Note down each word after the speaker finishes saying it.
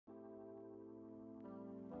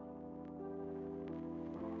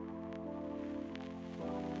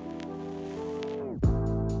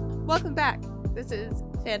Welcome back. This is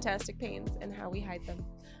Fantastic Pains and How We Hide Them.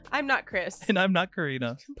 I'm not Chris, And I'm not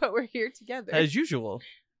Karina, but we're here together as usual.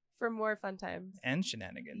 for more fun times. And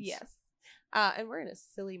shenanigans. Yes. And we're in a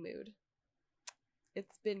silly mood.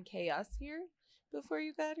 It's been chaos here before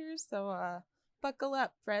you got here, so buckle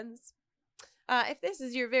up, friends. If this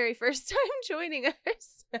is your very first time joining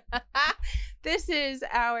us, this is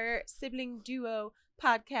our sibling duo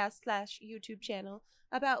podcast / YouTube channel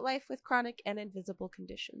about life with chronic and invisible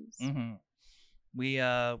conditions. Mm-hmm.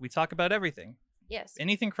 We talk about everything. Yes.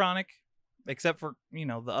 Anything chronic, except for,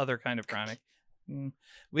 the other kind of chronic.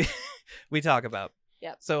 We talk about.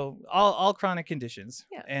 Yep. So all chronic conditions.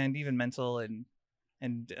 Yeah. And even mental and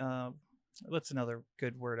what's another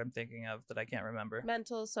good word I'm thinking of that I can't remember?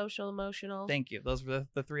 Mental, social, emotional. Thank you. Those were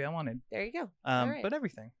the three I wanted. There you go. All right. But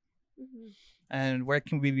everything. Mm-hmm. And where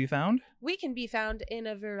can we be found? We can be found in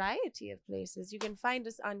a variety of places. You can find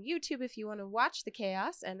us on YouTube if you want to watch the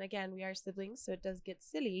chaos. And again, we are siblings, so it does get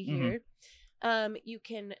silly here. You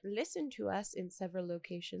can listen to us in several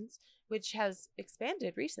locations, which has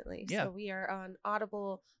expanded recently. Yeah. So we are on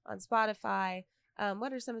Audible, on Spotify.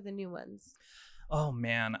 What are some of the new ones? Oh,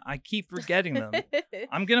 man. I keep forgetting them.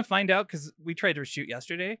 I'm going to find out because we tried to shoot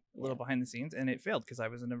yesterday, a little behind the scenes, and it failed because I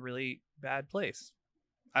was in a really bad place.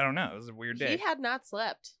 I don't know. It was a weird day. He had not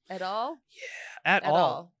slept at all. Yeah, at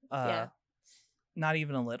all. Yeah. Not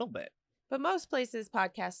even a little bit. But most places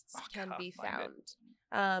podcasts can God, be find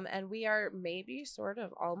found. And we are maybe sort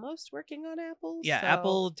of almost working on Apple. Yeah, so...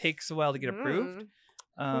 Apple takes a while to get approved. Who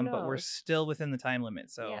But we're knows? still within the time limit.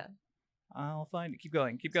 So Yeah. I'll find it. Keep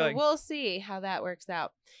going. Keep So going. we'll see how that works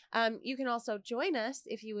out. You can also join us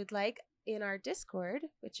if you would like in our Discord,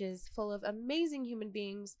 which is full of amazing human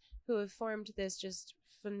beings who have formed this just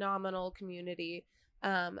phenomenal community.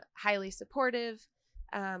 Highly supportive,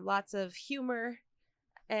 lots of humor,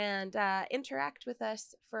 and interact with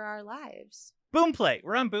us for our lives. Boomplay.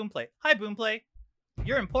 We're on Boomplay. Hi, Boomplay.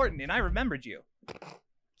 You're important, and I remembered you.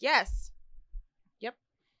 Yes. Yep.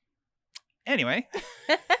 Anyway.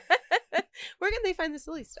 Where can they find the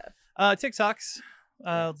silly stuff? TikToks.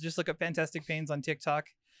 Just look up Fantastic Pains on TikTok.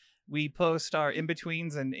 We post our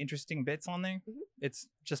in-betweens and interesting bits on there. Mhm. It's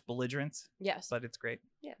just belligerence, Yes. but it's great.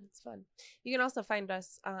 Yeah, it's fun. You can also find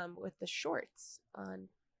us with the shorts on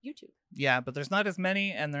YouTube. Yeah, but there's not as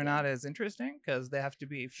many, and they're not as interesting because they have to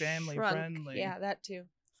be family Shrunk. friendly. Yeah, that too.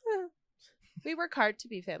 We work hard to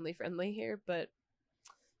be family friendly here, but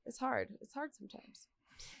it's hard. It's hard sometimes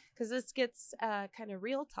because this gets kind of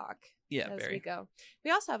real talk Yeah, as very. we go.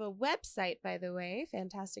 We also have a website, by the way,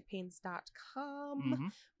 fantasticpains.com,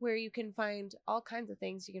 Mhm. where you can find all kinds of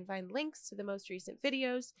things. You can find links to the most recent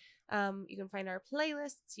videos. You can find our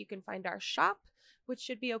playlists. You can find our shop, which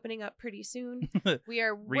should be opening up pretty soon. We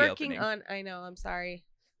are working Reopening. on, I know, I'm sorry.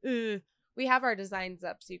 We have our designs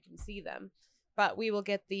up so you can see them, but we will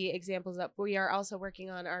get the examples up. We are also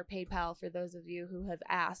working on our PayPal for those of you who have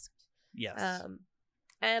asked. Yes.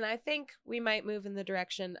 And I think we might move in the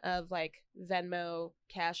direction of like Venmo,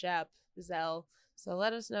 Cash App, Zelle. So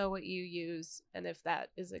let us know what you use and if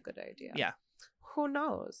that is a good idea. Yeah. Who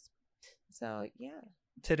knows? So, yeah.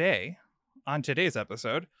 Today, on today's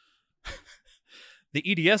episode, the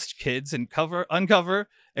EDS kids uncover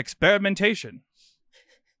experimentation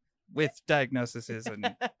with diagnoses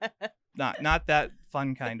and not that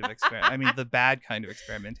fun kind of experiment. I mean, the bad kind of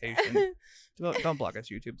experimentation. Don't block us,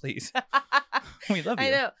 YouTube, please. We love you. I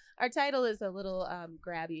know. Our title is a little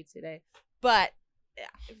grabby today, but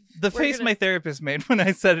The we're face my therapist made when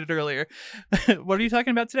I said it earlier. What are you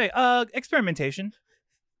talking about today? Experimentation.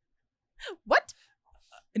 What?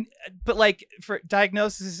 But like for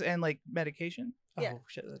diagnosis and like medication. Yeah. Oh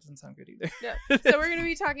shit, that doesn't sound good either. No. So we're going to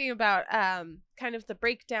be talking about kind of the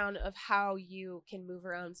breakdown of how you can move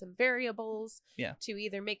around some variables to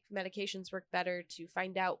either make medications work better, to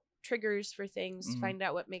find out triggers for things, to find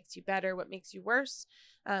out what makes you better, what makes you worse,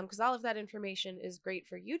 because all of that information is great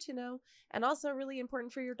for you to know and also really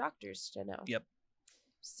important for your doctors to know. Yep.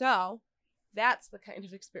 So that's the kind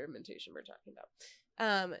of experimentation we're talking about.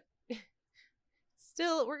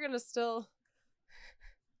 We're going to still...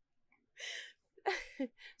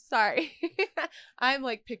 Sorry. I'm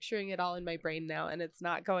like picturing it all in my brain now and it's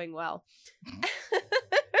not going well.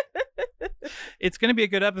 It's going to be a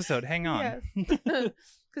good episode. Hang on. Yes.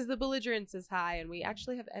 Because the belligerence is high and we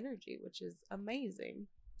actually have energy, which is amazing.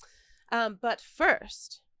 But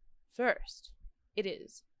first, it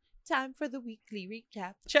is time for the weekly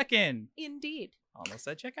recap. Check in. Indeed. Almost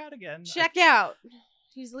said check out again. Check out.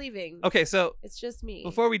 He's leaving. Okay, so It's just me.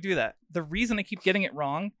 before we do that, the reason I keep getting it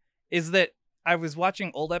wrong is that I was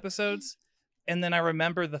watching old episodes and then I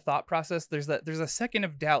remember the thought process. There's a second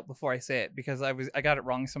of doubt before I say it because I got it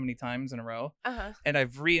wrong so many times in a row, and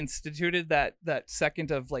I've reinstituted that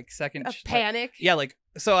second of like second A panic. yeah, like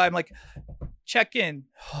so I'm like check in.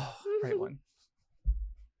 Right one.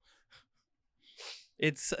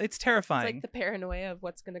 It's terrifying. It's like the paranoia of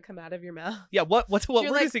what's going to come out of your mouth. Yeah, what You're word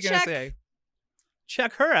like, is he gonna say?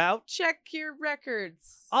 Check her out. Check your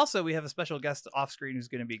records. Also, we have a special guest off screen who's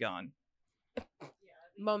gonna be gone.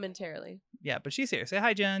 Momentarily. Yeah, but she's here. Say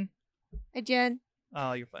hi, Jen. Hi, Jen.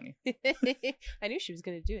 Oh, you're funny. I knew she was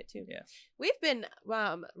going to do it too. Yeah. We've been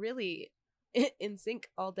really in sync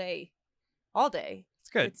all day. All day. It's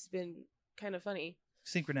good. It's been kind of funny.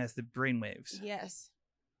 Synchronize the brainwaves. Yes.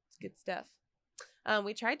 It's good stuff.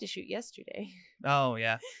 We tried to shoot yesterday. Oh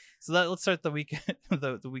yeah. So let's start the weekend,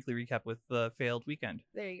 the weekly recap with the failed weekend.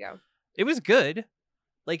 There you go. It was good.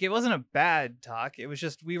 Like it wasn't a bad talk. It was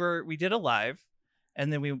just we did a live,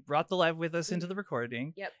 and then we brought the live with us into the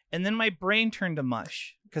recording. Yep. And then my brain turned to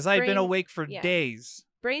mush because I had been Brain- awake for yeah. days.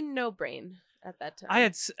 Brain, no brain at that time.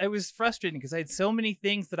 I was frustrating because I had so many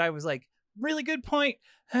things that I was like, really good point,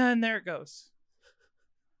 and there it goes.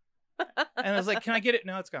 And I was like, can I get it?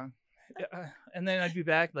 No, it's gone. And then I'd be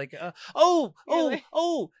back like, You're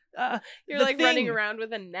the like running thing. around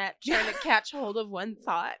with a net trying to catch hold of one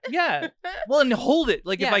thought. Yeah. Well, and hold it.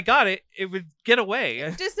 Like if Yeah. I got it, it would get away.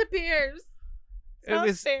 It disappears. It's It not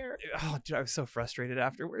was- fair. Oh, dude, I was so frustrated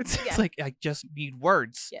afterwards. Yeah. It's like I just need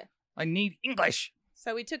words. Yeah. I need English.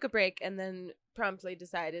 So we took a break and then promptly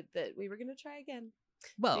decided that we were going to try again.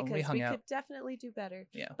 Well, because we hung out. could definitely do better.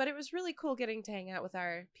 Yeah. But it was really cool getting to hang out with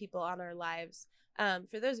our people on our lives.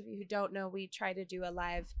 For those of you who don't know, we try to do a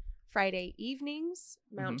live Friday evenings,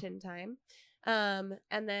 Mountain Time. And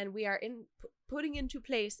then we are putting into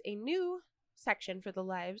place a new section for the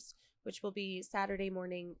lives, which will be Saturday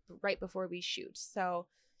morning right before we shoot. So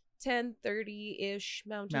 10:30-ish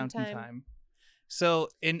Mountain Time. So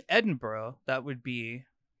in Edinburgh, that would be,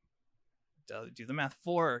 do the math,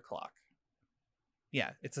 4:00.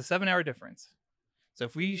 Yeah, it's a 7-hour difference. So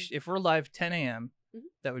if we're live 10 a.m.,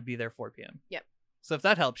 that would be there 4 p.m. Yep. So if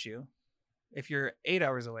that helps you, if you're 8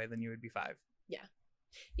 hours away, then you would be 5. Yeah.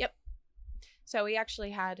 Yep. So we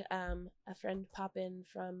actually had a friend pop in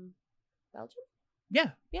from Belgium.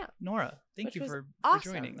 Yeah. Yeah. Nora, thank Which you was for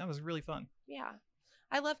awesome. joining. That was really fun. Yeah.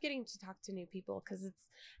 I love getting to talk to new people because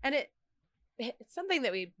it's something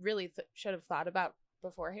that we really should have thought about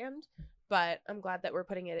beforehand, but I'm glad that we're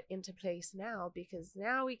putting it into place now because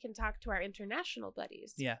now we can talk to our international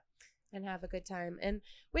buddies. Yeah. And have a good time. And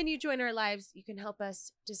when you join our lives, you can help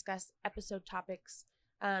us discuss episode topics.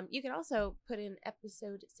 You can also put in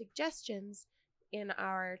episode suggestions in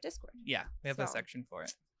our Discord. Yeah, we have a So- section for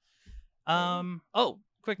it. Oh,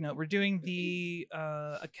 quick note. We're doing the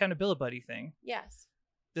accountability buddy thing. Yes.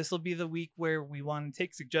 This will be the week where we want to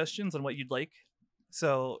take suggestions on what you'd like.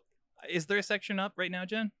 So is there a section up right now,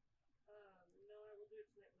 Jen?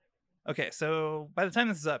 Okay, so by the time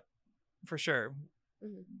this is up, for sure,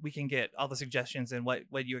 we can get all the suggestions and what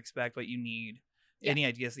you expect, what you need, any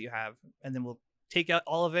ideas that you have, and then we'll take out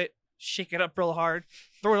all of it, shake it up real hard,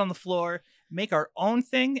 throw it on the floor, make our own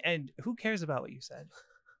thing, and who cares about what you said?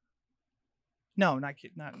 No, not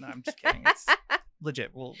kidding. No, I'm just kidding. It's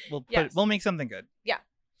legit. We'll Yes. we'll make something good.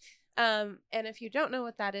 And if you don't know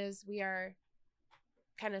what that is, we are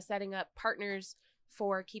kind of setting up partners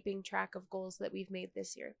for keeping track of goals that we've made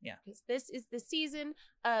this year. Yeah. Because this is the season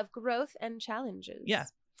of growth and challenges. Yeah.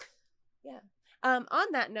 Yeah. On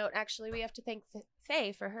that note, actually, we have to thank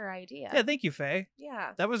Faye for her idea. Yeah, thank you, Faye.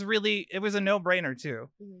 Yeah. That was it was a no-brainer too.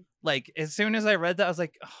 Mhm. Like as soon as I read that, I was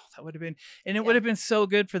like, oh, that would have been, and it would have been so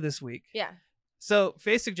good for this week. Yeah. So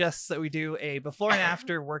Faye suggests that we do a before and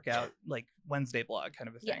after workout, like Wednesday blog kind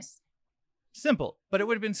of a thing. Yes. Simple, but it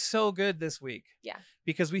would have been so good this week. Yeah.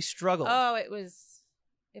 Because we struggled. Oh, it was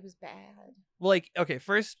bad. Well, like, okay,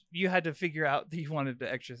 first you had to figure out that you wanted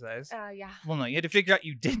to exercise. Yeah. Well, no, you had to figure out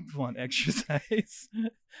you didn't want to exercise. It's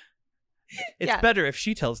Yeah. better if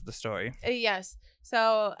she tells the story. Yes.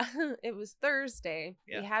 So it was Thursday.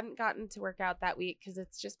 Yeah. We hadn't gotten to work out that week because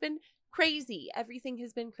it's just been crazy. Everything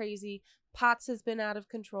has been crazy. Potts has been out of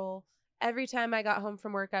control. Every time I got home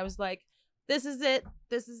from work, I was like, this is it.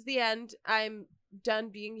 This is the end. I'm done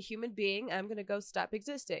being a human being. I'm going to go stop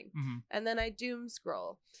existing. Mm-hmm. And then I doom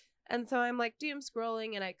scroll. And so I'm like doom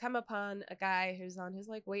scrolling and I come upon a guy who's on his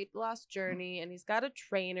like weight loss journey and he's got a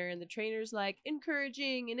trainer and the trainer's like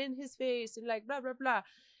encouraging and in his face and like blah, blah, blah.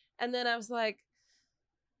 And then I was like,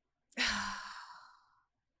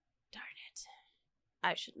 darn it.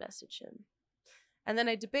 I should message him. And then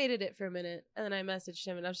I debated it for a minute, and then I messaged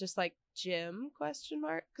him, and I was just like, "Jim?" ?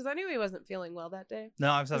 Because I knew he wasn't feeling well that day.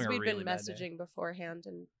 No, I was Because having a we'd really been bad day. messaging beforehand,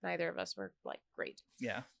 and neither of us were like great.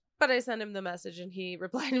 Yeah. But I sent him the message, and he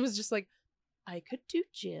replied and was just like, "I could do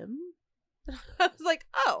Jim." I was like,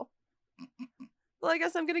 "Oh, well, I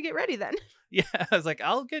guess I'm gonna get ready then." Yeah, I was like,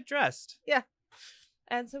 I'll get dressed.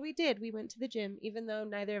 And so we did. We went to the gym, even though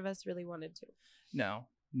neither of us really wanted to.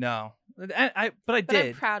 No. But I But did.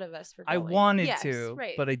 I'm proud of us for I going. wanted Yes, to,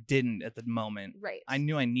 right. but I didn't at the moment. Right. I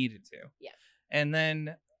knew I needed to. Yeah. And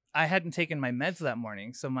then I hadn't taken my meds that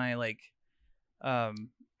morning, so my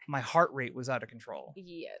my heart rate was out of control.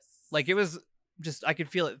 Yes. Like it was just, I could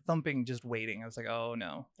feel it thumping just waiting. I was like, oh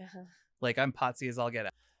no. Uh-huh. Like I'm potsy as all get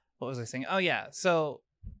out. What was I saying? Oh yeah. So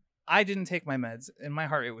I didn't take my meds and my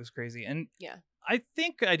heart rate was crazy. And Yeah. I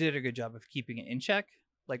think I did a good job of keeping it in check,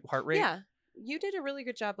 like heart rate. Yeah. You did a really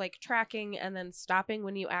good job, like tracking and then stopping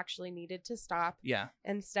when you actually needed to stop Yeah.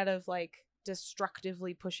 instead of like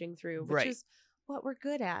destructively pushing through, which Right. is what we're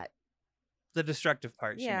good at. The destructive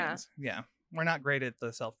part, she Yeah. means. Yeah. We're not great at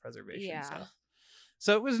the self-preservation Yeah. stuff.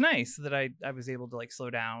 So it was nice that I was able to like slow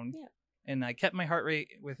down. Yeah. And I kept my heart rate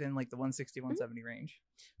within like the 160, 170 range.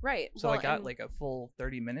 Right. So well, I got and like a full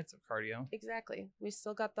 30 minutes of cardio. exactly. We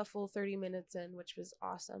still got the full 30 minutes in, which was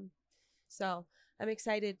awesome. So I'm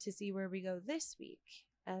excited to see where we go this week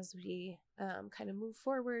as we kind of move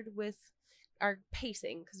forward with our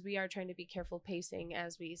pacing, because we are trying to be careful pacing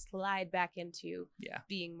as we slide back into Yeah.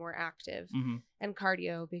 being more active, Hmm. and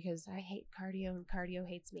cardio, because I hate cardio and cardio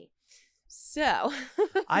hates me. So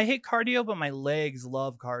I hate cardio, but my legs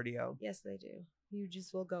love cardio. yes, they do. You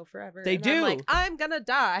just will go forever. They and I'm like, do. I'm gonna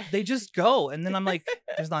die. They just go. And then I'm like,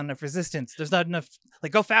 there's not enough resistance. There's not enough,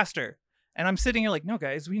 like, go faster. And I'm sitting here like, no,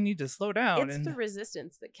 guys, we need to slow down. It's And the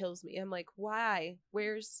resistance that kills me. I'm like, why?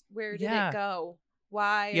 Where did Yeah. it go?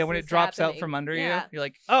 Why? yeah, is when it this drops out happening? from under Yeah. you, you're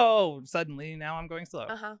like, oh, suddenly now I'm going slow.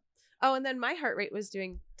 Uh-huh. Oh, and then my heart rate was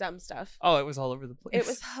doing dumb stuff. Oh, it was all over the place. It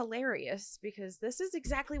was hilarious because this is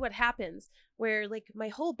exactly what happens where like my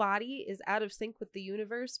whole body is out of sync with the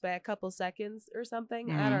universe by a couple seconds or something.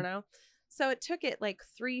 I Mhm. don't know. So it took it like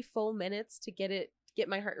 3 full minutes to get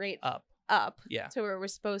my heart rate up. Yeah. to where we're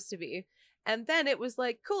supposed to be. And then it was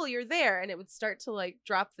like, cool, you're there. And it would start to like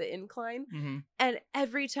drop the incline. Hmm. And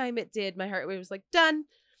every time it did, my heart rate was like, done.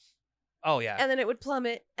 Oh, yeah. And then it would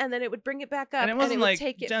plummet. And then it would bring it back up. And it wasn't would like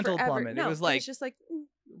take it gentle forever. plummet. It No, was like- it's just like,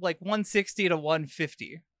 Like 160 to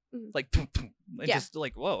 150. Mhm. Like, Yeah. just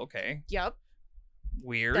like, whoa, okay. yup.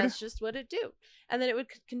 Weird. That's just what it do. And then it would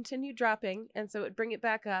continue dropping. And so it would bring it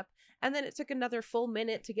back up. And then it took another full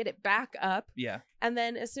minute to get it back up. Yeah. And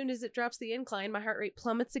then as soon as it drops the incline, my heart rate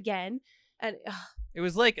plummets again. And It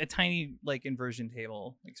was like a tiny like inversion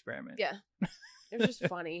table experiment. yeah, it was just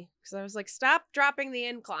funny because I was like, stop dropping the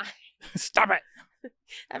incline. Stop it.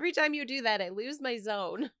 Every time you do that, I lose my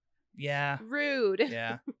zone. Yeah. Rude.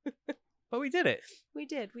 Yeah. But we did it. We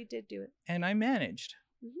did do it. And I managed.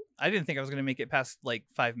 Mhm. I didn't think I was going to make it past like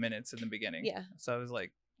 5 minutes in the beginning. Yeah. So I was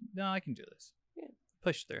like, no, I can do this. Yeah.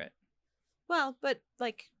 Push through it. Well, but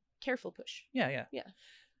like careful push. Yeah.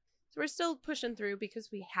 So we're still pushing through because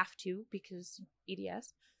we have to, because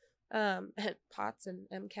EDS, and POTS and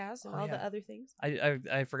MCAS and Oh, all the yeah. other things.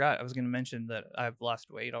 I forgot. I was going to mention that I've lost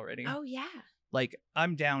weight already. Oh yeah. Like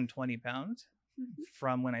I'm down 20 pounds Mhm.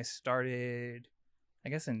 from when I started, I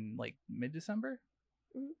guess in like mid-December.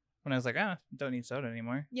 Mhm. When I was like, don't need soda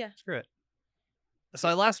anymore. Yeah. Screw it. So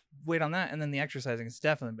I lost weight on that, and then the exercising has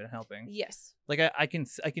definitely been helping. Yes. Like I can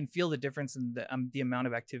feel the difference in the amount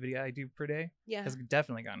of activity I do per day Yeah. has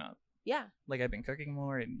definitely gone up. Yeah. Like I've been cooking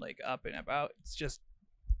more and like up and about.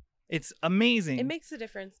 It's amazing. It makes a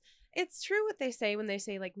difference. It's true what they say when they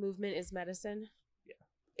say like movement is medicine. Yeah.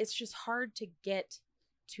 It's just hard to get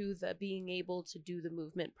to the being able to do the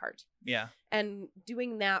movement part. Yeah. And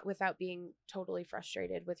doing that without being totally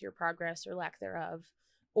frustrated with your progress or lack thereof,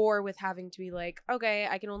 or with having to be like, okay,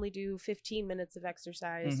 I can only do 15 minutes of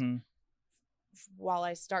exercise Mhm. while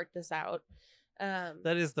I start this out.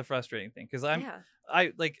 That is the frustrating thing because yeah.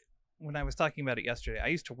 I like when I was talking about it yesterday. I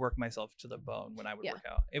used to work myself to the bone when I would Yeah. work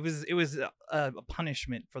out. It was a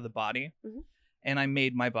punishment for the body, Mhm. and I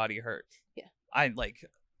made my body hurt. Yeah.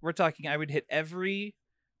 We're talking. I would hit every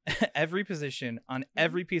every position on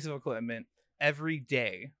every piece of equipment every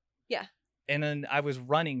day. Yeah. And then I was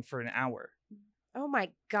running for an hour. Oh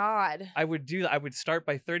my God. I would start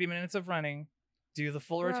by 30 minutes of running, do the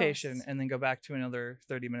full rotation, Gross. and then go back to another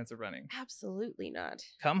 30 minutes of running. Absolutely not.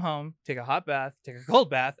 Come home, take a hot bath, take a cold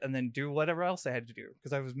bath, and then do whatever else I had to do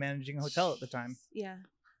because I was managing a hotel at the time. Jeez. Yeah.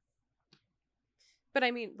 But I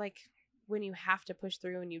mean, like, when you have to push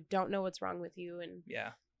through and you don't know what's wrong with you, and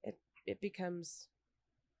Yeah. it becomes,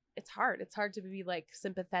 it's hard. It's hard to be like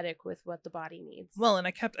sympathetic with what the body needs. Well, and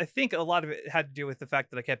I think a lot of it had to do with the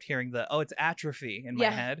fact that I kept hearing it's atrophy in my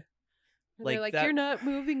Yeah. head. And they're like, that, you're not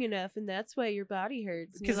moving enough, and that's why your body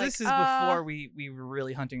hurts. because this is before we were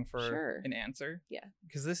really hunting for an answer. Yeah.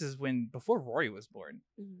 Because this is before Rory was born.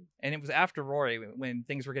 Mhm. And it was after Rory when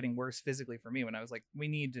things were getting worse physically for me, when I was like, we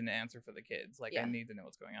need an answer for the kids. Like, Yeah. I need to know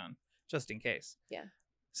what's going on, just in case. Yeah.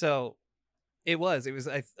 So I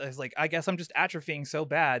was like, I guess I'm just atrophying so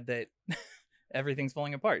bad that everything's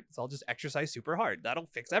falling apart. So I'll just exercise super hard. That'll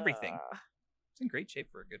fix everything. It's in great shape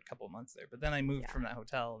for a good couple months there. But then I moved from that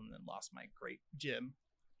hotel and then lost my great gym.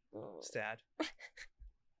 Sad.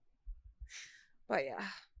 But yeah,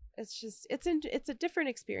 it's just, it's a different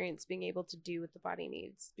experience being able to do what the body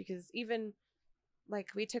needs, because even like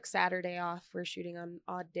we took Saturday off. We're shooting on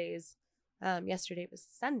odd days. Yesterday was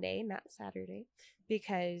Sunday, not Saturday,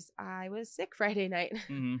 because I was sick Friday night.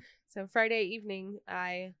 Mm-hmm. So Friday evening,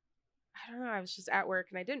 I don't know, I was just at work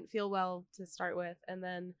and I didn't feel well to start with. And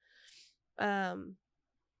then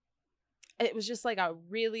it was just like a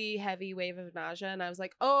really heavy wave of nausea. And I was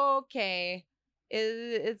like, okay,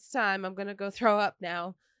 it's time. I'm going to go throw up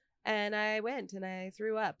now. And I went and I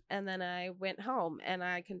threw up. And then I went home and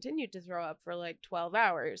I continued to throw up for like 12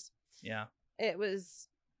 hours. Yeah. It was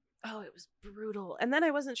brutal. And then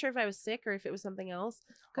I wasn't sure if I was sick or if it was something else,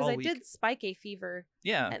 because I did spike a fever.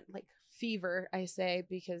 Yeah. And like fever, I say,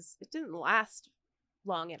 because it didn't last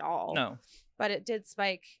long at all. No. But it did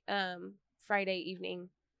spike Friday evening.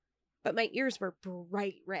 But my ears were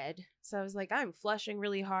bright red. So I was like, I'm flushing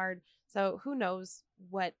really hard. So who knows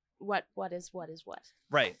what is what.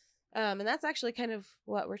 Right. And that's actually kind of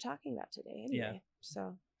what we're talking about today anyway. Yeah.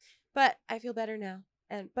 So, but I feel better now.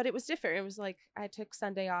 But it was different. It was like I took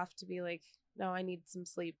Sunday off to be like, no, I need some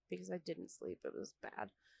sleep, because I didn't sleep. It was bad.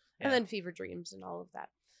 Yeah. And then fever dreams and all of that.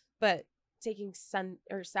 But taking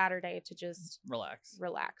Saturday to just relax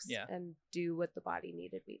yeah. And do what the body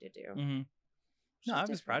needed me to do. Mm-hmm. No, I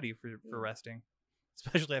was proud of you for resting,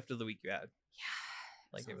 especially after the week you had.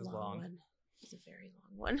 Yeah. Like it was long. One. It was a very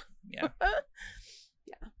long one. Yeah.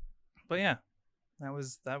 Yeah. But yeah, that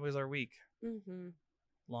was our week. Mm-hmm.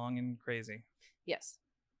 Long and crazy. Yes.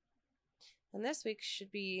 And this week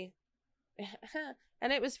should be,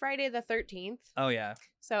 and it was Friday the 13th. Oh yeah.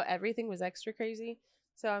 So everything was extra crazy.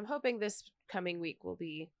 So I'm hoping this coming week will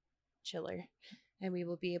be chiller, and we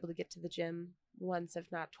will be able to get to the gym once,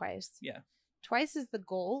 if not twice. Yeah. Twice is the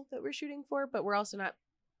goal that we're shooting for, but we're also not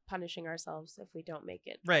punishing ourselves if we don't make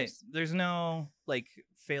it. Right. Twice. There's no like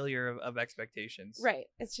failure of expectations. Right.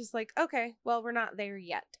 It's just like, okay, well, we're not there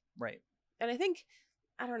yet. Right. And I think,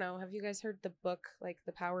 I don't know, have you guys heard the book, like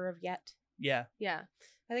The Power of Yet? Yeah. Yeah.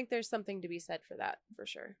 I think there's something to be said for that, for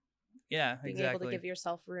sure. Yeah, Being exactly. able to give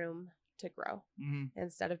yourself room to grow, mm-hmm.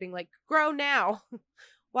 instead of being like, grow now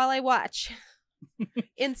while I watch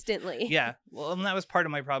instantly. Yeah. Well, and that was part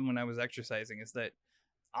of my problem when I was exercising, is that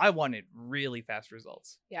I wanted really fast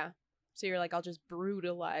results. Yeah. So you're like, I'll just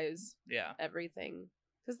brutalize everything,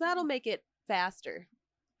 because that'll make it faster.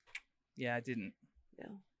 Yeah, I didn't.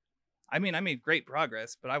 No. I mean, I made great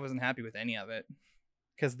progress, but I wasn't happy with any of it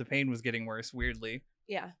because the pain was getting worse, weirdly.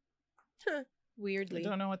 Yeah. Weirdly. I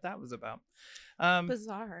don't know what that was about.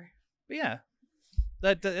 Bizarre. But yeah,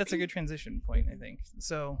 that's a good transition point, I think.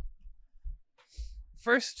 So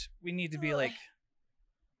first, we need to be like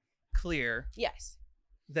clear. Yes.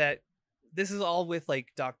 That this is all with like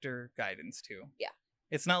doctor guidance too. Yeah.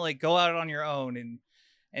 It's not like go out on your own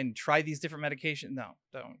and try these different medications. No,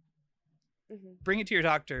 don't. Mm-hmm. Bring it to your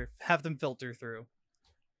doctor. Have them filter through.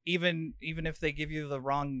 Even if they give you the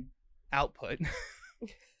wrong output,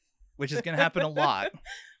 which is going to happen a lot.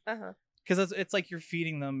 Uh-huh. Because it's like you're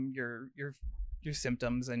feeding them your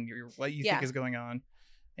symptoms and what you think is going on,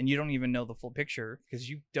 and you don't even know the full picture because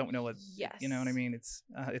you don't know what. Yes. You know what I mean? It's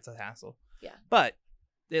a hassle. Yeah. But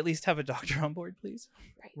at least have a doctor on board, please.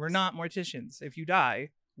 Right. We're not morticians. If you die,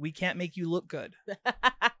 we can't make you look good.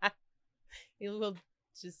 You will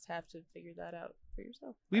just have to figure that out for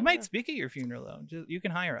yourself. We might speak at your funeral though. You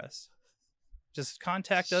can hire us. Just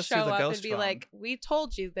contact us through the ghost and be phone. like, we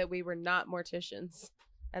told you that we were not morticians,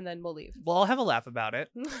 and then we'll leave. Well, I'll have a laugh about it.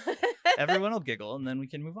 Everyone will giggle, and then we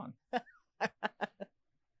can move on.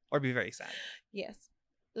 Or be very sad. Yes.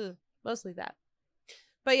 Ugh, mostly that.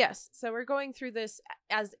 But yes, so we're going through this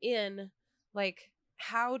as in, like,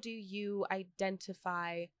 how do you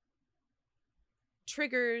identify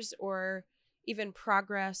triggers or even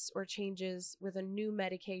progress or changes with a new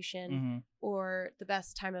medication, Mm-hmm. or the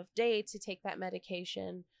best time of day to take that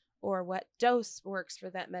medication, or what dose works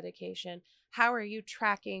for that medication? How are you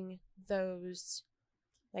tracking those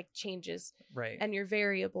like changes Right. and your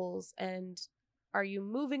variables, and are you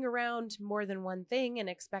moving around more than one thing and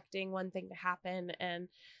expecting one thing to happen? And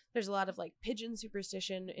there's a lot of like pigeon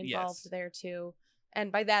superstition involved Yes. there too.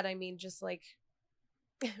 And by that I mean just like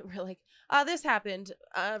we're like, this happened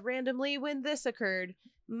randomly when this occurred,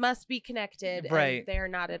 must be connected, Right. and they're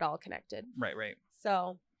not at all connected. Right.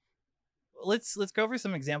 So Let's go over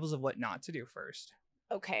some examples of what not to do first.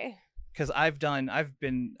 okay. Because I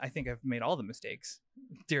think I've made all the mistakes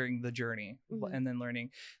during the journey and then learning.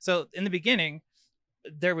 So in the beginning,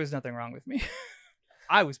 there was nothing wrong with me.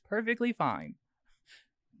 I was perfectly fine.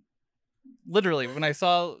 Literally, when I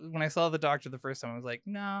saw the doctor the first time, I was like,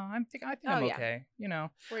 no, I think I'm yeah. okay. You know,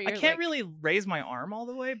 Where I you're can't like, really raise my arm all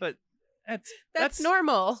the way, but that's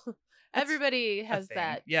normal. that's Everybody a has thing.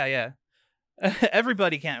 that. Yeah.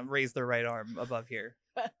 Everybody can't raise their right arm above here.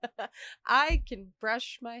 I can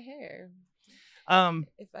brush my hair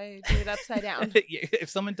if I do it upside down. If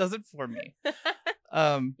someone does it for me.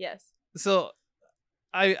 Yes. So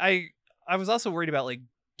I was also worried about like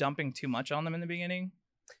dumping too much on them in the beginning.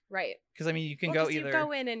 Right. Because I mean, you can Well, go 'cause either. you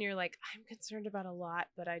go in and you're like, I'm concerned about a lot,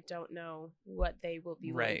 but I don't know what they will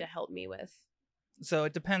be willing Right. to help me with. So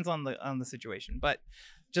it depends on the situation, but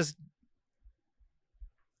just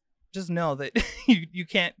know that you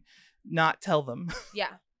can't not tell them.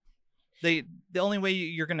 Yeah. The only way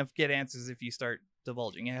you're gonna get answers is if you start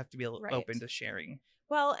divulging. You have to be Right. open to sharing.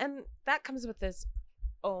 Well, and that comes with this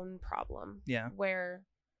own problem. Yeah. Where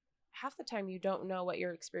half the time you don't know what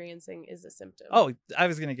you're experiencing is a symptom. Oh, I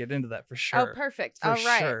was gonna get into that for sure. Oh, perfect. For All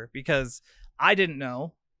right. sure, because I didn't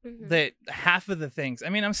know Mhm. that half of the things. I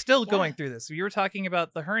mean, I'm still Yeah. going through this. You were talking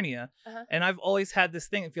about the hernia, Uh-huh. and I've always had this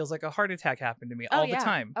thing. It feels like a heart attack happened to me all the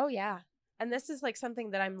time. Oh, yeah. And this is like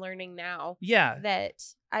something that I'm learning now Yeah. that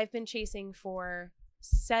I've been chasing for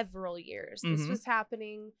several years. This Mhm. was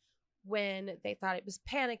happening when they thought it was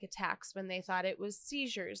panic attacks, when they thought it was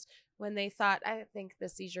seizures, when they thought, I think the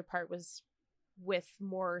seizure part was with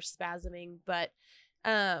more spasming, but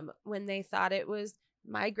when they thought it was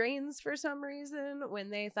migraines for some reason, when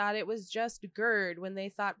they thought it was just GERD, when they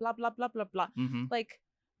thought blah, blah, blah, blah, blah. Mm-hmm. Like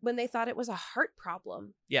when they thought it was a heart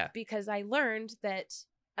problem. Yeah. Because I learned that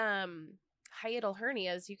hiatal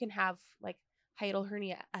hernias, you can have like hiatal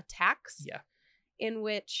hernia attacks. Yeah. In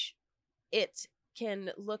which it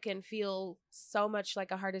can look and feel so much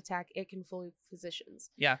like a heart attack, it can fool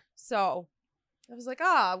physicians. Yeah. So I was like,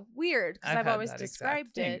 weird. Because I've had always that exact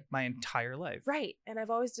described thing it. my entire life. Right. And I've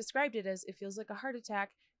always described it as it feels like a heart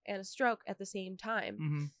attack and a stroke at the same time.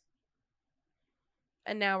 Mm-hmm.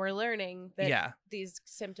 And now we're learning that Yeah. these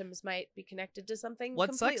symptoms might be connected to something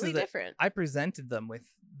What sucks completely is that different. I presented them with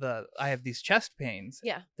I have these chest pains.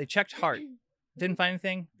 Yeah. They checked heart. Didn't find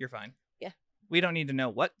anything. You're fine. Yeah. We don't need to know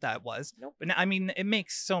what that was. Nope. But I mean, it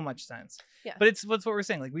makes so much sense. Yeah. But it's what we're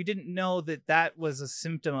saying. Like, we didn't know that was a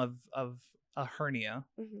symptom of a hernia,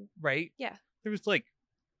 Mhm. right? Yeah. There was like,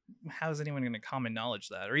 how is anyone going to common knowledge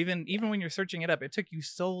that? Or even when you're searching it up, it took you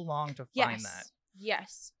so long to find that.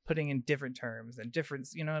 Yes. Putting in different terms and different,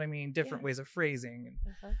 you know what I mean? Different Yeah. ways of phrasing.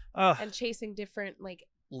 Uh-huh. And chasing different like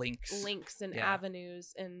links and Yeah.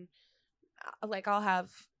 avenues, and like I'll have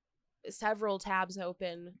several tabs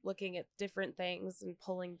open looking at different things and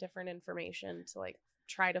pulling different information to like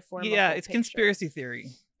try to form Yeah, a full it's picture. conspiracy theory.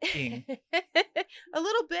 A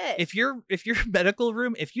little bit. If your medical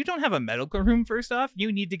room, if you don't have a medical room, first off,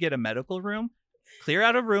 you need to get a medical room. Clear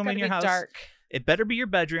out a room in your house. Dark. It better be your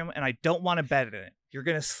bedroom, and I don't want a bed in it. You're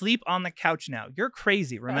gonna sleep on the couch now. You're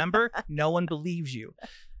crazy. Remember? No one believes you.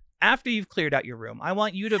 After you've cleared out your room, I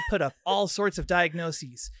want you to put up all sorts of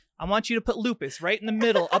diagnoses. I want you to put lupus right in the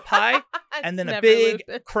middle, up high, and then a big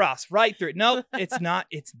cross right through it. No, it's not.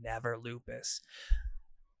 It's never lupus.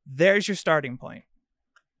 There's your starting point.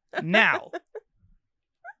 Now,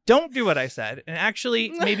 don't do what I said, and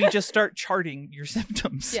actually maybe just start charting your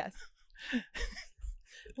symptoms. Yes.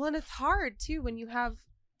 Well, and it's hard too when you have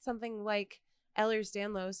something like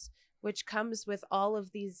Ehlers-Danlos, which comes with all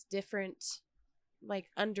of these different like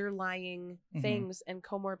underlying things and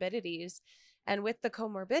comorbidities. And with the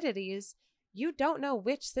comorbidities, you don't know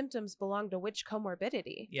which symptoms belong to which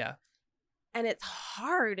comorbidity. Yeah. And it's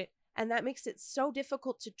hard. And that makes it so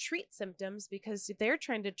difficult to treat symptoms because they're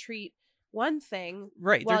trying to treat one thing.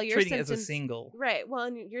 Right. While They're your treating it symptoms, as a single. Right. Well,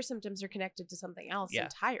 and your symptoms are connected to something else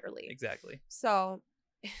entirely. Exactly. So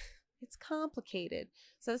it's complicated.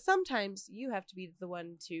 So sometimes you have to be the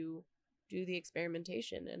one to do the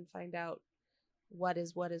experimentation and find out what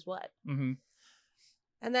is what. Mm-hmm.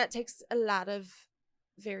 And that takes a lot of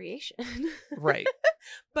variation. Right.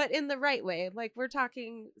 But in the right way. Like we're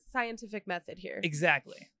talking scientific method here.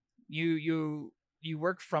 Exactly. You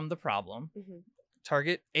work from the problem. Mm-hmm.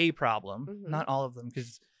 target a problem, Mhm. not all of them,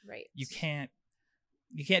 because Right. you can't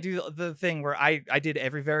do the thing where I did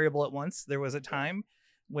every variable at once. There was a time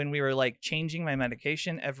when we were like changing my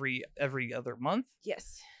medication every other month.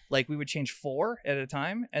 Yes. Like we would change 4 at a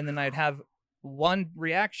time, and then I'd have one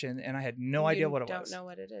reaction, and I had no idea what it was. Don't know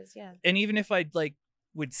what it is. Yeah. And even if I'd like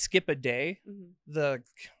would skip a day, Mhm.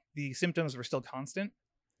 the symptoms were still constant.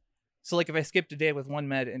 So like if I skipped a day with one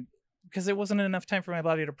med, and because there wasn't enough time for my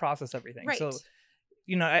body to process everything, Right. so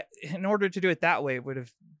in order to do it that way, it would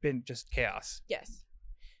have been just chaos. Yes.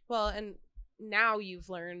 Well, and now you've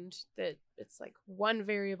learned that it's like one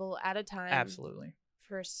variable at a time. Absolutely.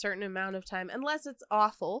 For a certain amount of time, unless it's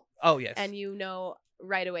awful. Oh yes. And you know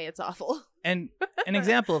right away it's awful. And an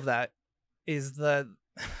example of that is I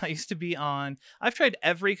used to be on. I've tried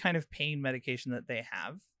every kind of pain medication that they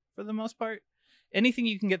have for the most part. Anything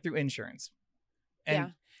you can get through insurance.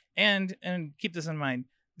 And keep this in mind.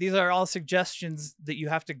 These are all suggestions that you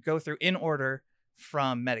have to go through in order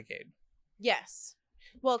from Medicaid. Yes.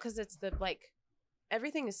 Well, because it's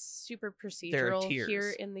everything is super procedural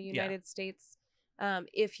here in the United States.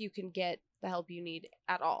 If you can get the help you need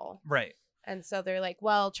at all. Right. And so they're like,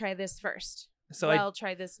 well, try this first. So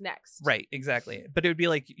try this next. Right, exactly. But it would be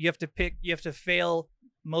like you have to fail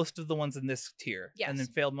most of the ones in this tier. Yes. And then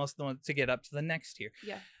fail most of the ones to get up to the next tier.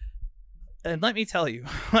 Yeah. And let me tell you,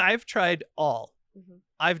 I've tried all. Mm-hmm.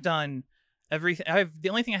 I've done everything. The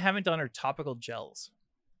only thing I haven't done are topical gels.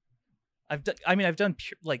 I've done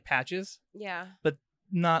like patches. Yeah. But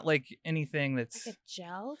not like anything that's like a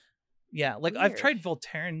gel. Yeah, like Weird. I've tried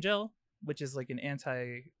Voltaren gel, which is like an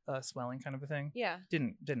anti-swelling kind of a thing. Yeah.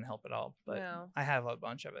 Didn't help at all, but No. I have a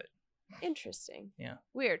bunch of it. Interesting. Yeah.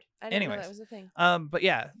 Weird. I didn't know that was a thing. But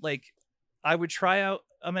yeah, like I would try out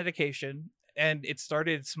a medication, and it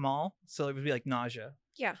started small, so it would be like nausea.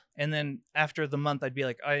 Yeah. And then after the month, I'd be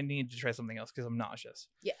like, I need to try something else because I'm nauseous.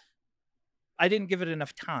 Yeah. I didn't give it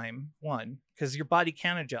enough time. 1, because your body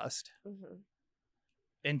can adjust,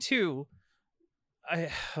 and 2, I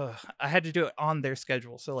had to do it on their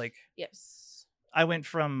schedule. So like, yes, I went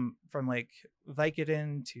from like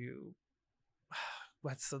Vicodin to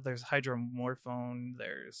there's hydromorphone.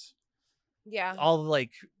 There's all the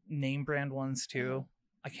like name brand ones too.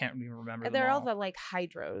 I can't even remember. And they're all the like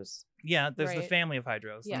hydros. Yeah, there's the family of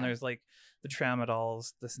hydros, and there's like the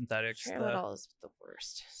tramadols, the synthetics. Tramadol is the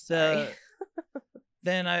worst.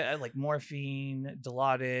 Then I like morphine,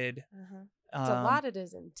 Dilaudid. Dilaudid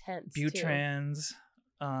is intense. Butrans.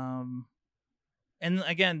 And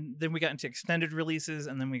again, then we got into extended releases,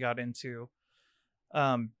 and then we got into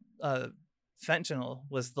fentanyl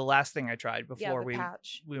was the last thing I tried before we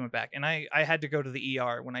went back. And I had to go to the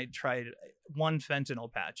ER when I tried one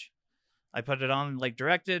fentanyl patch. I put it on like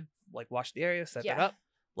directed, like washed the area, set it up,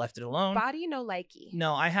 left it alone. Body no likey.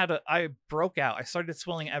 No, I broke out. I started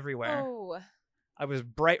swelling everywhere. Oh. I was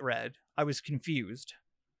bright red. I was confused.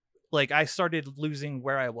 Like I started losing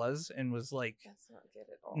where I was and was like, that's not good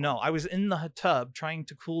at all. No, I was in the tub trying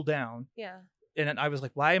to cool down. Yeah. And I was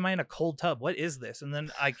like, why am I in a cold tub? What is this? And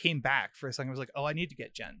then I came back for a second. I was like, oh, I need to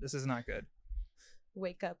get Jen. This is not good.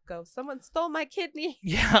 Wake up, go. Someone stole my kidney.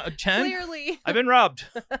 Yeah, Jen. Clearly. I've been robbed.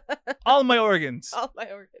 All my organs. All my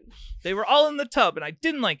organs. They were all in the tub and I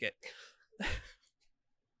didn't like it.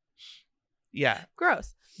 Yeah.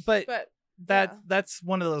 Gross. But that's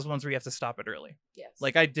one of those ones where you have to stop it early. Yes.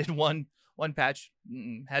 Like I did one patch,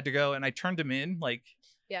 had to go, and I turned them in like.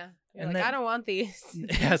 Yeah. You're like, I don't want these.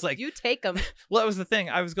 I was like, you take them. Well, that was the thing.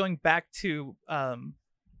 I was going back to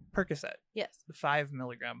Percocet. Yes. The 5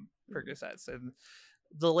 milligram Percocets, and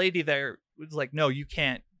the lady there was like, no, you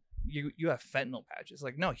can't. You have fentanyl patches.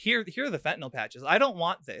 Like, no, here are the fentanyl patches. I don't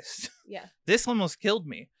want this. Yeah. This almost killed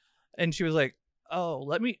me. And she was like, oh,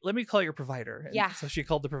 let me call your provider. And yeah. So she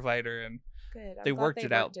called the provider, and good. They worked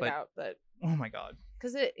it out. But oh my God.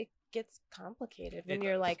 Because it gets complicated when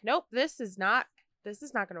you're like, nope, this is not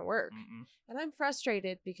going to work. Mm-mm. And I'm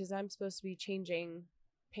frustrated because I'm supposed to be changing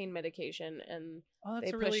pain medication, and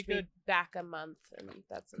they pushed really me back a month, and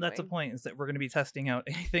that's annoying. That's the point, is that we're going to be testing out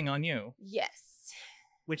anything on you. Yes.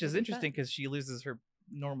 Which is interesting because she loses her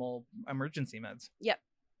normal emergency meds. Yep.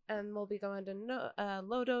 And we'll be going to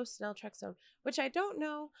low dose naltrexone, which I don't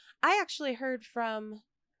know. I actually heard from,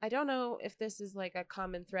 I don't know if this is like a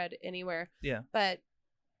common thread anywhere. Yeah. But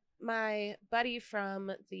my buddy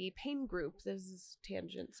from the pain group, this is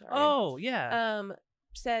tangent, sorry. Oh, yeah.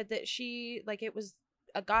 Said that she, like, it was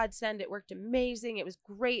a godsend. It worked amazing. It was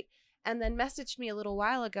great. And then messaged me a little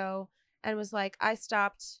while ago and was like, I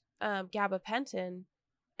stopped gabapentin,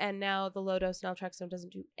 and now the low dose naltrexone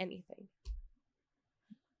doesn't do anything.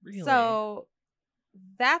 Really? So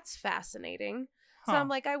that's fascinating. So I'm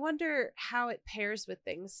like, I wonder how it pairs with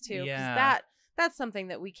things too, because Yeah. that's something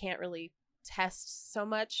that we can't really test so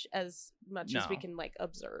much as we No. can like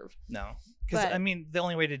observe. No, because But- I mean, the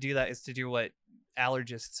only way to do that is to do what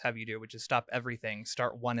allergists have you do, which is stop everything,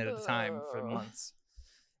 start one at a time for Ugh. months.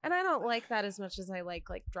 And I don't like that as much as I like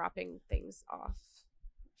dropping things off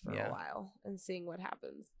for Yeah. a while and seeing what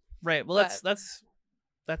happens. Right. Well, But-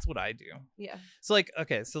 that's what I do. Yeah. So like,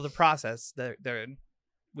 okay, so the process there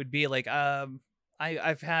would be like,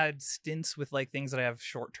 I've had stints with like things that I have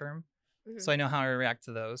short term, Mhm. so I know how I react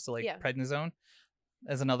to those. So like Yeah. prednisone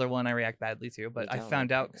is another one I react badly to, but We I don't found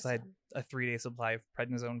like out because I had prednisone. a 3-day supply of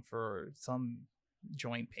prednisone for some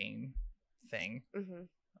joint pain thing. Mhm.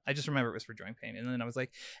 I just remember it was for joint pain, and then I was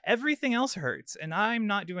like, everything else hurts, and I'm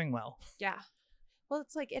not doing well. Yeah. Well,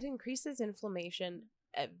 it's like it increases inflammation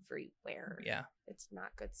everywhere. Yeah, It's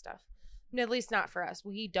not good stuff. At least not for us.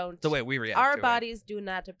 We don't. the way we react. Our to it. bodies do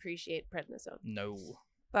not appreciate prednisone. No.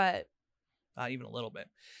 But Not even a little bit.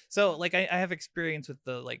 So like I have experience with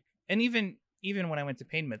the like, and even when I went to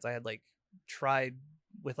pain meds, I had like tried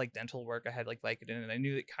with like dental work. I had like Vicodin, and I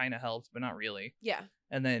knew it kind of helped, but not really. yeah.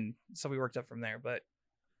 And then so we worked up from there. But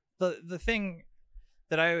the thing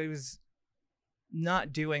that I was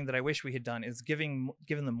not doing that I wish we had done is giving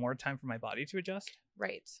them more time for my body to adjust.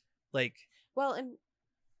 Right. Like Well, and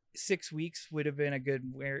 6 weeks would have been a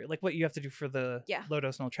good where like what you have to do for the Yeah. low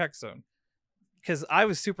dose naltrexone. Because I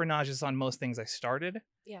was super nauseous on most things I started,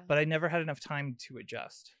 yeah. but I never had enough time to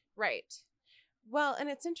adjust. Right. Well, and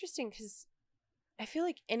it's interesting because I feel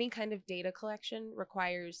like any kind of data collection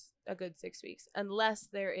requires a good 6 weeks, unless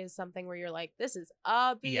there is something where you're like, this is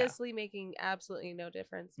obviously making absolutely no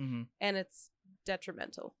difference Mm-hmm. and it's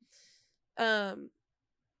detrimental.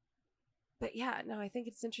 But yeah, no, I think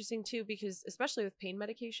it's interesting too, because especially with pain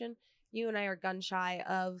medication, you and I are gun shy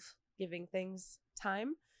of giving things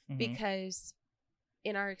time Mm-hmm. because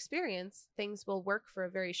in our experience, things will work for a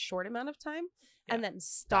very short amount of time and Yeah. then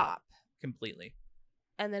stop. Completely.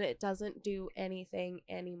 And then it doesn't do anything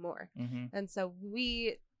anymore. Mm-hmm. And so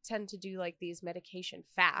we tend to do like these medication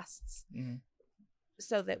fasts Mm-hmm.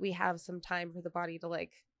 so that we have some time for the body to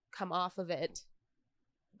like come off of it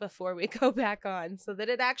before we go back on so that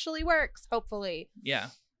it actually works, hopefully. Yeah.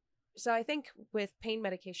 So I think with pain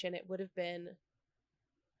medication, it would have been,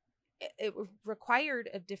 it required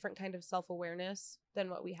a different kind of self-awareness than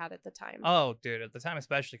what we had at the time. Oh, dude, at the time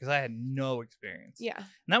especially because I had no experience. Yeah. And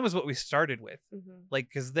that was what we started with. Mm-hmm. Like,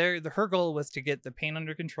 because her goal was to get the pain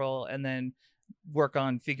under control and then work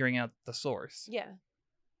on figuring out the source. Yeah.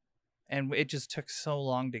 And it just took so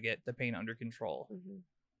long to get the pain under control Mm-hmm.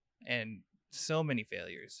 and so many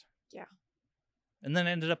failures. Yeah. And then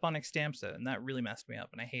I ended up on Xtampza, and that really messed me up,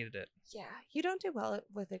 and I hated it. Yeah. You don't do well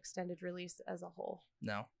with extended release as a whole.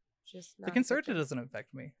 No. Just The not Concerta good. doesn't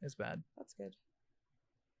affect me as bad. That's good.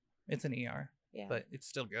 It's an ER, Yeah. but it's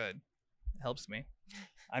still good. It helps me.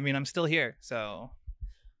 I mean, I'm still here, so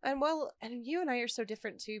And well, and you and I are so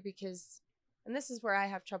different too, because, and this is where I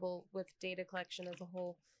have trouble with data collection as a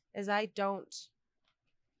whole, is I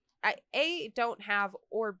A, don't have,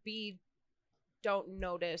 or B, don't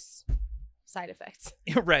notice side effects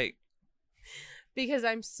right. because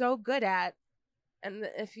I'm so good at, and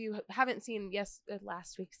if you haven't seen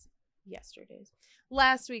last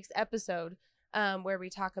week's episode, where we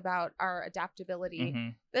talk about our adaptability,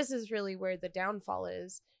 Mhm. this is really where the downfall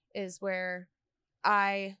is where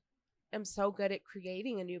I am so good at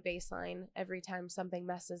creating a new baseline every time something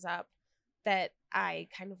messes up that I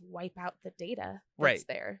kind of wipe out the data that's Right.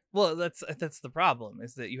 there. Well, that's the problem,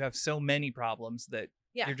 is that you have so many problems that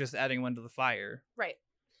Yeah. you're just adding one to the fire. Right.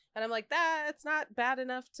 And I'm like, that's not bad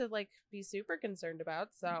enough to like be super concerned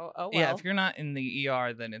about. So, oh well. Yeah, if you're not in the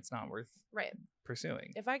ER, then it's not worth right.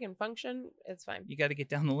 pursuing. If I can function, it's fine. You got to get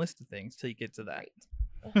down the list of things till you get to that. Right.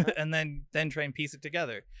 Uh-huh. And then try and piece it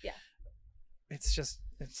together. Yeah. It's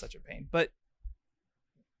such a pain. But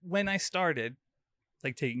when I started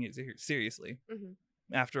like taking it seriously, Mhm.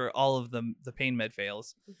 after all of the pain med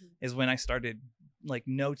fails, Mhm. is when I started like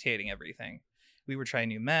notating everything. We would try a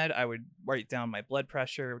new med. I would write down my blood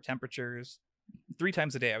pressure, temperatures. 3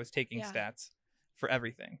 times a day I was taking Yeah. stats for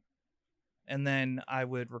everything. And then I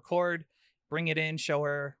would record, bring it in, show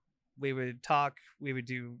her. We would talk. We would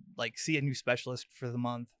do like see a new specialist for the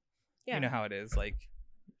month. Yeah. You know how it is. Like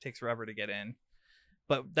it takes forever to get in.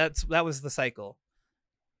 But that was the cycle.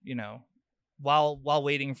 You know, while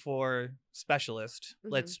waiting for specialist,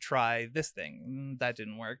 let's try this thing. That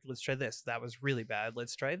didn't work. Let's try this. That was really bad.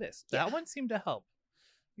 Let's try this. Yeah. That one seemed to help.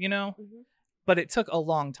 You know, Mhm. but it took a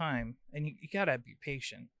long time, and you gotta be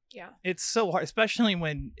patient. Yeah. It's so hard, especially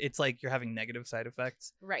when it's like you're having negative side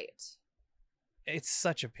effects. Right. It's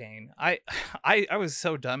such a pain. I was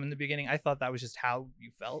so dumb in the beginning. I thought that was just how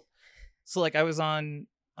you felt. So like I was on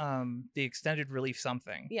the extended relief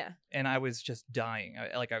something, Yeah. and I was just dying.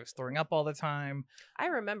 I was throwing up all the time. I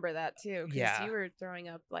remember that too, because Yeah. you were throwing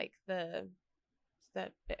up like the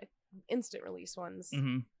instant release ones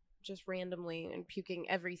Hmm. just randomly and puking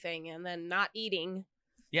everything and then not eating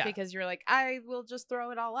Yeah. because you're like, I will just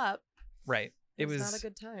throw it all up. Right. It was not a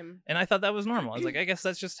good time. And I thought that was normal. I was like, I guess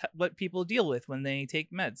that's just what people deal with when they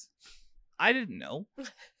take meds. I didn't know.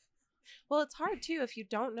 Well, it's hard too if you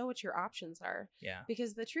don't know what your options are, Yeah.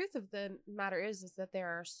 because the truth of the matter is that there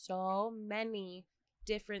are so many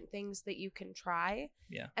different things that you can try.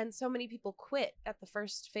 Yeah. And so many people quit at the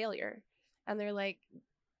first failure and they're like,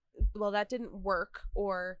 well, that didn't work,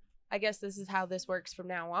 or I guess this is how this works from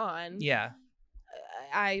now on. Yeah.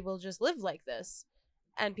 I will just live like this.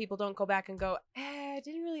 And people don't go back and go, I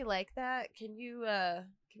didn't really like that. Can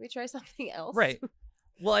we try something else? Right.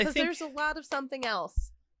 Well, I Because think there's a lot of something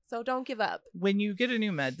else. So don't give up. when you get a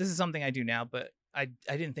new med, this is something I do now, but I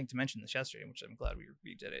didn't think to mention this yesterday, which I'm glad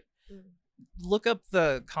we did it. Mm. Look up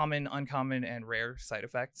the common, uncommon, and rare side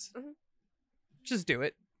effects. Mhm. Just do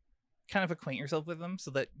it. Kind of acquaint yourself with them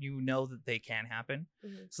so that you know that they can happen,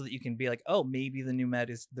 Mhm. so that you can be like, oh, maybe the new med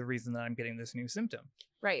is the reason that I'm getting this new symptom.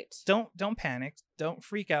 Right. Don't panic. Don't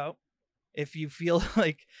freak out. If you feel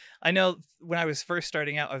like, I know when I was first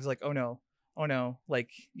starting out, I was like, oh no.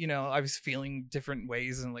 Like, I was feeling different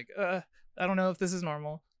ways and like, I don't know if this is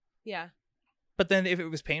normal. Yeah. But then if it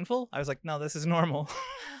was painful, I was like, no, this is normal.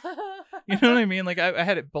 You know what I mean? Like I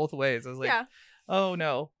had it both ways. I was like, yeah. oh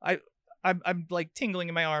no, I'm like tingling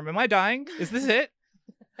in my arm. Am I dying? Is this it?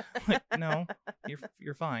 Like, no,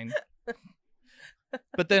 you're fine.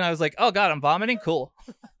 But then I was like, oh god, I'm vomiting. Cool.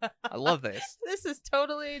 I love this. This is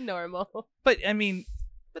totally normal. But I mean,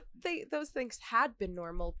 But those things had been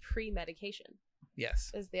normal pre-medication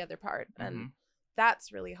yes. is the other part. And Mhm.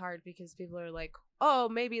 that's really hard because people are like, oh,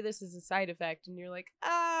 maybe this is a side effect. And you're like,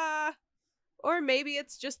 or maybe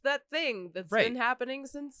it's just that thing that's Right. been happening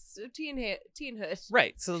since teenhood.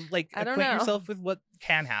 Right. So like I don't acquaint know. yourself with what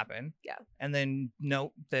can happen. Yeah. And then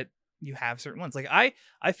note that you have certain ones. Like I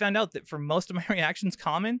found out that for most of my reactions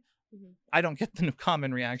common, Mhm. I don't get the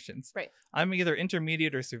common reactions. Right. I'm either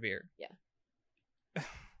intermediate or severe. Yeah.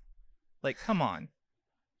 Like, come on.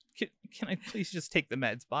 Can I please just take the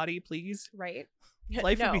meds, body, please? Right?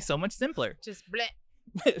 Life would No. be so much simpler. Just bleh.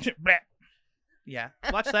 Bleh. Yeah.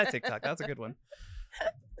 Watch that TikTok. That's a good one.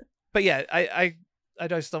 But yeah, I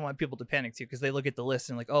just don't want people to panic too, because they look at the list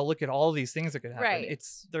and like, oh, look at all these things that could happen. Right.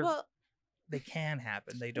 Well, They can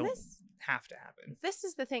happen. They don't have to happen. this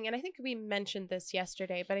is the thing, and I think we mentioned this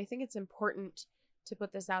yesterday, but I think it's important to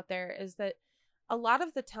put this out there, is that a lot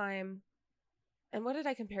of the time, and what did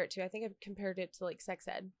I compare it to? I think I compared it to like sex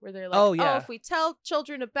ed, where they're like, Oh, yeah. if we tell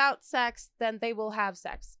children about sex, then they will have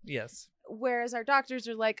sex. Yes. Whereas our doctors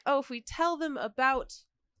are like, if we tell them about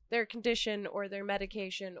their condition or their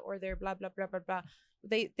medication or their blah, blah, blah, blah, blah,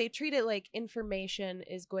 they treat it like information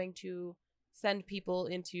is going to send people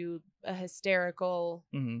into a hysterical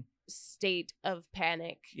Hmm. state of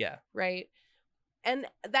panic. Yeah. Right. And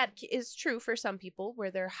that is true for some people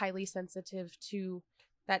where they're highly sensitive to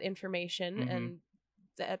that information Mhm. and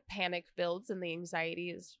the panic builds and the anxiety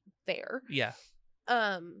is there. Yeah.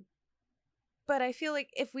 But I feel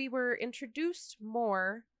like if we were introduced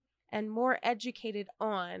more and more educated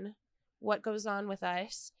on what goes on with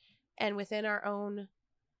us and within our own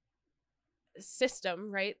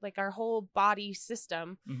system, right? Like our whole body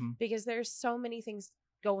system, Hmm. because there's so many things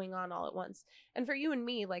going on all at once. And for you and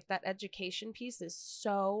me, like that education piece is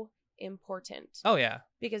so important. Oh yeah.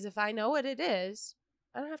 Because if I know what it is,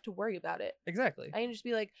 I don't have to worry about it. Exactly. I can just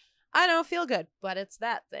be like, I don't feel good, but it's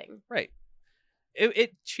that thing. Right.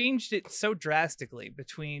 It changed it so drastically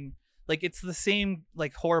between, like, it's the same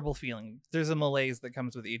like horrible feeling. There's a malaise that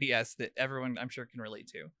comes with EDS that everyone I'm sure can relate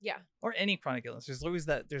to, Yeah. or any chronic illness. There's always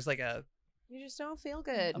that. There's like a You just don't feel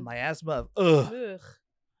good. miasma of ugh. Ugh.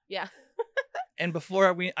 Yeah. And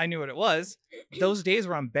before I knew what it was, those days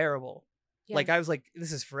were unbearable. Yeah. Like I was like,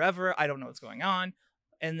 this is forever. I don't know what's going on,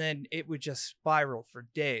 and then it would just spiral for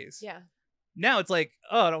days. Yeah. Now it's like,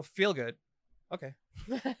 oh, I don't feel good. Okay.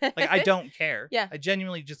 Like I don't care. Yeah. I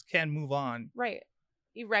genuinely just can move on. Right.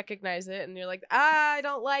 You recognize it and you're like, I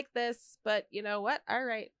don't like this, but you know what? All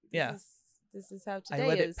right. Yeah. This is how today I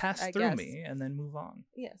let is. it pass I through guess. me and then move on.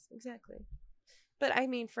 Yes, exactly. But I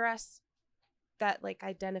mean, for us, that like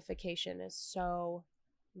identification is so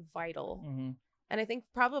vital. Hmm. And I think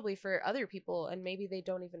probably for other people, and maybe they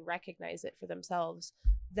don't even recognize it for themselves,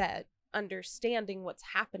 that understanding what's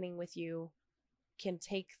happening with you can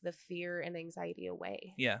take the fear and anxiety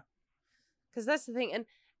away. Yeah. Because that's the thing. And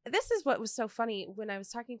this is what was so funny when I was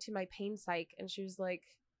talking to my pain psych, and she was like,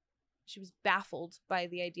 she was baffled by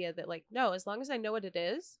the idea that, like, no, as long as I know what it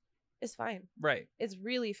is, it's fine. Right. It's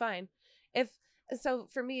really fine. So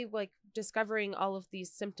for me, like, discovering all of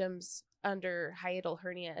these symptoms under hiatal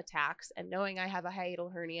hernia attacks and knowing I have a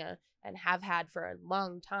hiatal hernia and have had for a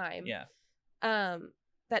long time, Yeah.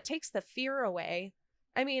 that takes the fear away.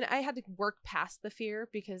 I mean, I had to work past the fear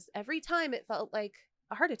because every time it felt like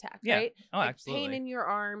a heart attack, Yeah. right? Oh, like absolutely. Pain in your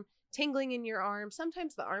arm, tingling in your arm.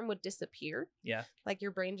 Sometimes the arm would disappear. Yeah. Like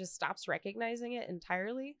your brain just stops recognizing it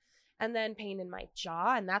entirely. And then pain in my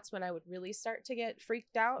jaw. And that's when I would really start to get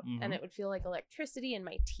freaked out. And Mhm. it would feel like electricity in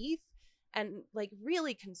my teeth and like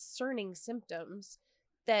really concerning symptoms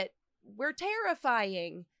that were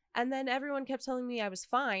terrifying. And then everyone kept telling me I was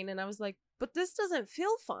fine. And I was like, but this doesn't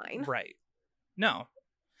feel fine. Right. No.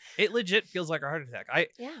 It legit feels like a heart attack.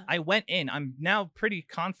 Yeah. I went in. I'm now pretty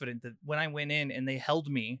confident that when I went in and they held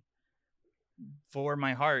me for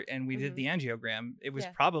my heart and we did the angiogram, it was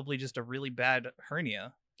Yeah. probably just a really bad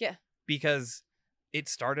hernia. Yeah. Because it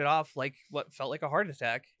started off like what felt like a heart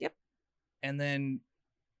attack. Yep. And then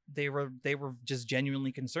they were just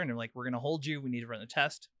genuinely concerned. They're like, we're gonna hold you. We need to run a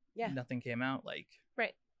test. Yeah. Nothing came out. Like,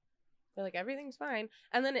 Right. They're like, everything's fine.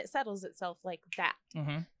 And then it settles itself like that.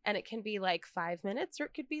 mhm. And it can be like 5 minutes or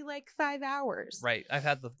it could be like 5 hours. Right. I've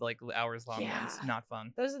had the like hours long ones. Yeah. Not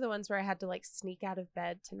fun. Those are the ones where I had to like sneak out of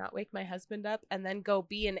bed to not wake my husband up and then go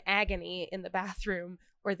be in agony in the bathroom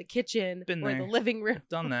or the kitchen Been or there. the living room.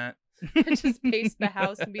 Done that. And just pace the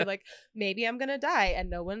house and be like, maybe I'm going to die and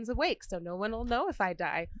no one's awake. So no one will know if I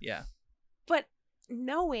die. Yeah. But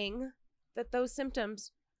knowing that those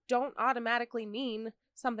symptoms don't automatically mean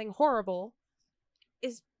something horrible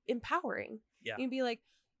is empowering. Yeah. You can be like,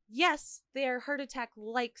 yes, they are heart attack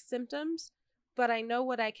like symptoms, but I know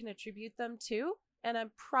what I can attribute them to, and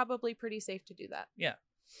I'm probably pretty safe to do that. Yeah.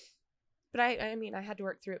 But I mean, I had to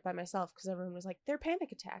work through it by myself because everyone was like, they're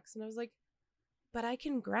panic attacks. And I was like, but I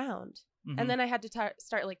can ground. Mhm. And then I had to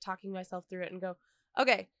start like talking myself through it and go,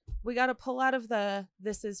 okay, we got to pull out of the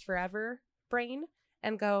this is forever brain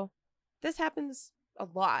and go, this happens a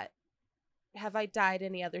lot. Have I died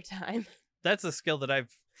any other time? That's a skill that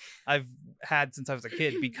I've had since I was a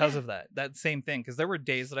kid because Yeah. of that same thing. Because there were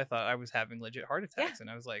days that I thought I was having legit heart attacks, and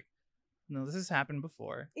I was like, no, this has happened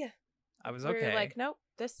before. Yeah. I was We're okay. like, nope,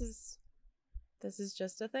 this is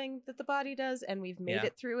just a thing that the body does, and we've made Yeah.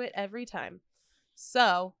 it through it every time.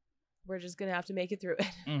 So we're just gonna have to make it through it.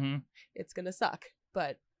 Mm-hmm. It's gonna suck,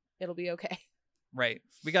 but it'll be okay. Right.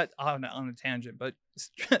 We got on a tangent, but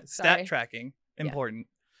Sorry. stat tracking Yeah. important,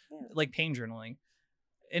 Yeah. like pain journaling,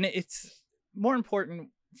 and it's more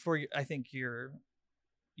important for I think your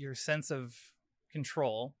sense of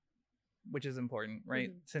control, which is important,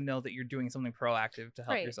 right? Mhm. To know that you're doing something proactive to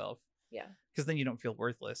help Right. yourself, Yeah. because then you don't feel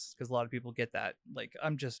worthless. Because a lot of people get that, like,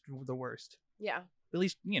 I'm just the worst. Yeah. At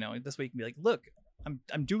least this way you can be like, look,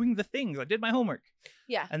 I'm doing the things. I did my homework.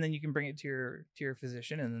 Yeah. And then you can bring it to your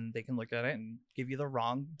physician, and then they can look at it and give you the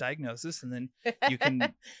wrong diagnosis, and then you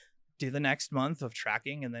can do the next month of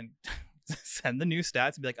tracking, and then send the new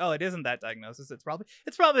stats and be like, oh, it isn't that diagnosis. It's probably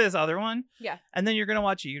this other one. Yeah. And then you're gonna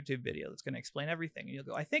watch a YouTube video that's gonna explain everything, and you'll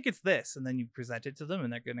go, I think it's this, and then you present it to them,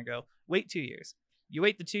 and they're gonna go, wait 2 years. You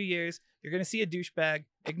wait the 2 years, you're gonna see a douchebag.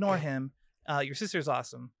 Ignore him. Your sister's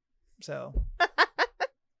awesome. So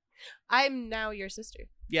I'm now your sister.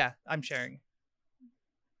 yeah, I'm sharing.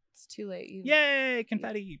 It's too late. Yay,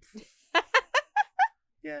 confetti.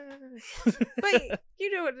 Yay. But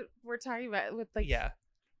you know what we're talking about with like, yeah.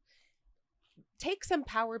 take some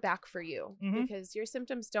power back for you Mhm. because your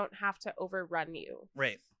symptoms don't have to overrun you.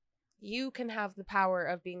 Right. You can have the power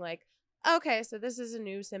of being like, okay, so this is a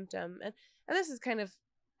new symptom. And this is kind of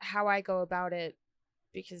how I go about it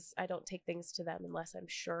because I don't take things to them unless I'm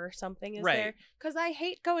sure something is Right. there. Because I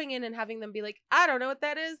hate going in and having them be like, I don't know what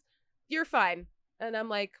that is. You're fine. And I'm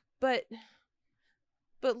like, but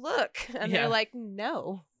look. And Yeah. they're like,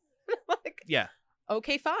 no. And I'm like, Yeah.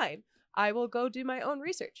 okay, fine. I will go do my own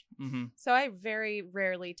research. Mm-hmm. So I very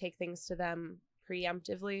rarely take things to them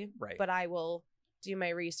preemptively, Right. but I will do my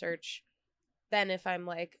research. Then if I'm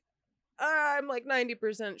like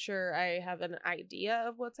 90% sure I have an idea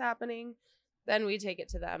of what's happening, then we take it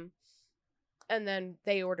to them. And then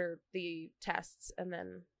they order the tests, and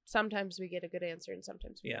then sometimes we get a good answer and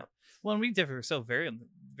sometimes we Yeah. don't. Well, and we differ so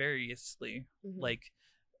variously. Mhm. Like,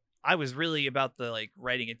 I was really about the like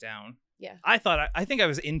writing it down. Yeah. I think I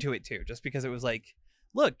was into it too, just because it was like,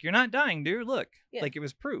 look, you're not dying, dude. Look, Yeah. like it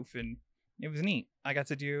was proof, and it was neat. I got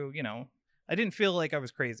to do, I didn't feel like I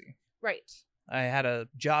was crazy. Right. I had a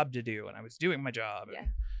job to do, and I was doing my job. And Yeah.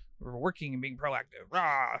 we were working and being proactive.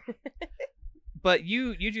 Rah! But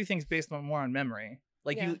you do things based on more on memory.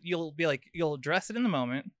 Like Yeah. you'll be like, you'll address it in the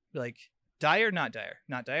moment, be like, dire, not dire,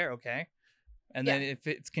 not dire, okay. And then if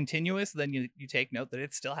it's continuous, then you take note that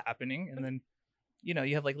it's still happening, and then you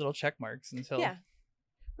have like little check marks until Yeah.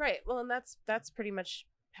 Right. Well, and that's pretty much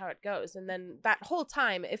how it goes. And then that whole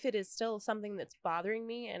time, if it is still something that's bothering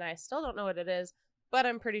me and I still don't know what it is, but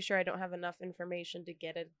I'm pretty sure I don't have enough information to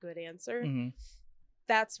get a good answer, Mhm.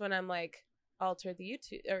 that's when I'm like, alter the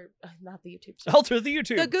YouTube, or not the YouTube search, alter the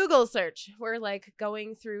YouTube. the Google search. We're like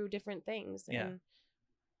going through different things. Yeah. And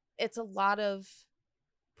it's a lot of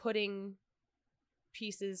putting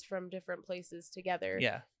pieces from different places together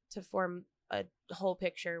Yeah. to form a whole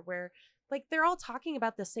picture where like they're all talking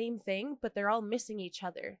about the same thing, but they're all missing each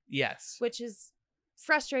other, Yes. which is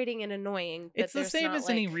frustrating and annoying. But It's the there's same not, as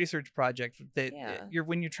any like- research project that Yeah.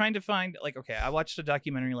 when you're trying to find, like, okay, I watched a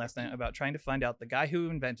documentary last night about trying to find out the guy who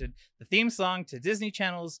invented the theme song to Disney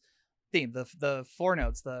Channel's theme, the four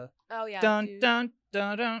notes, the Oh yeah, dun dude. dun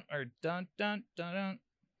dun dun or dun dun dun dun,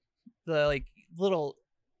 the like little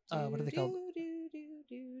what are they called?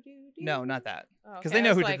 No, not that, Oh, because okay. they I know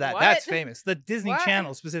was who like, did that. what? That's famous. The Disney What?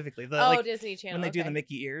 Channel specifically. The Oh, like Disney Channel. when they do the okay.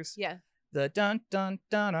 Mickey ears. Yeah. The dun dun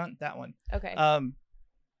dun dun, that one. Okay.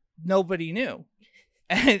 Nobody knew.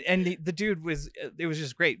 And the dude was, it was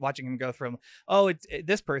just great watching him go from, it's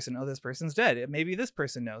this person, this person's dead, maybe this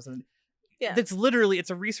person knows. And yeah. that's literally, it's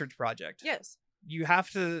a research project. Yes. You have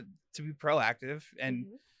to be proactive and Mhm.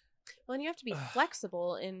 Well, and you have to be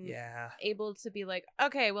flexible and yeah, able to be like,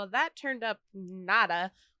 okay, well that turned up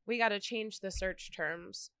nada. We got to change the search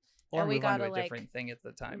terms. or and we move on to gotta, a like- different thing at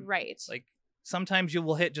the time. Right. Like sometimes you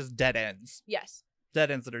will hit just dead ends Yes.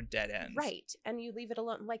 that are dead ends. Right. And you leave it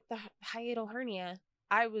alone. Like the hiatal hernia,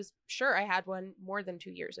 I was sure I had one more than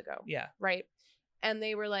 2 years ago. Yeah. Right. And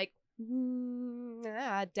they were like,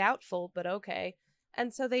 doubtful, but okay.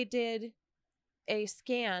 And so they did a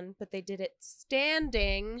scan, but they did it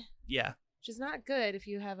standing, Yeah. which is not good if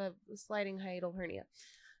you have a sliding hiatal hernia.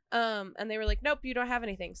 And they were like, nope, you don't have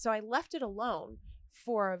anything. So I left it alone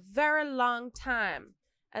for a very long time.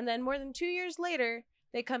 And then more than 2 years later,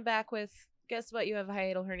 they come back with, guess what? You have a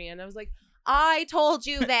hiatal hernia. And I was like, I told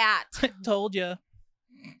you that. Told you.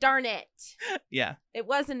 Darn it. Yeah. It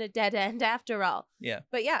wasn't a dead end after all. Yeah.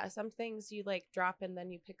 But yeah, some things you like drop and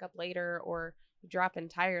then you pick up later, or you drop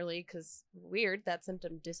entirely because weird, that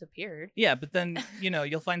symptom disappeared. Yeah, but then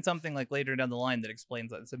you'll find something like later down the line that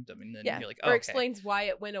explains that symptom, and then Yeah. you're like, or okay. explains why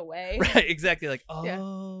it went away. Right, exactly. Like, Yeah.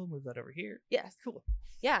 move that over here. Yes. Cool.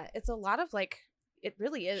 Yeah, it's a lot of like, it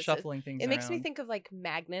really is. Shuffling things It makes me around. think of like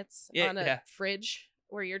magnets Yeah, on a yeah. fridge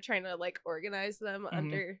where you're trying to like organize them Mhm.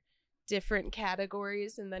 under different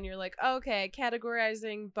categories. And then you're like, okay,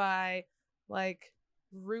 categorizing by like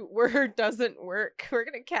root word doesn't work. We're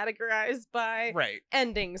going to categorize by Right.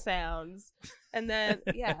 ending sounds. And then,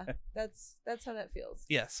 yeah, that's how that feels.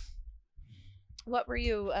 Yes. What were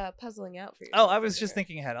you puzzling out for Oh, yourself? I was over just here?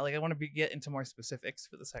 thinking ahead. Like, I want to get into more specifics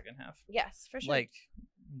for the second half. Yes, for sure. Like,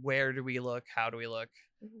 where do we look? How do we look?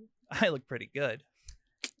 Mhm. I look pretty good.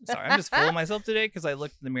 Sorry, I'm just full of myself today because I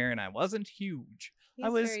looked in the mirror and I wasn't huge. He's I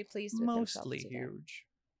was very pleased with himself Mostly today. huge.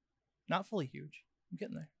 Not fully huge. I'm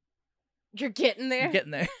getting there. You're getting there. I'm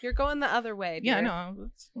getting there. You're going the other way. Yeah, I dear. know.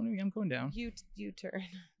 I'm going down. You turn.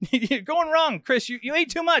 You're going wrong, Chris. You ate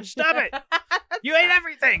too much. Stop it. You ate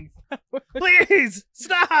everything. Please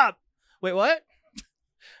stop. Wait, what?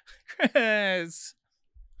 Chris.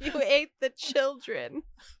 You ate the children.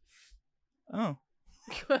 Oh,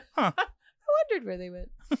 I wondered where they went.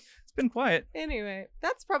 it's been quiet. Anyway,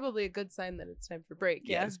 that's probably a good sign that it's time for break.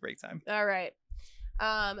 Yeah, Yeah. it's break time. All right.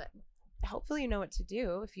 Hopefully you know what to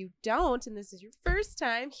do. If you don't, and this is your first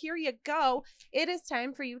time, here you go. It is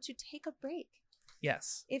time for you to take a break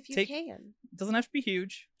Yes. if you Take- can. It doesn't have to be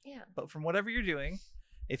huge, Yeah. but from whatever you're doing,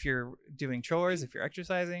 if you're doing chores, if you're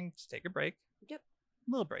exercising, just take a break. Yep.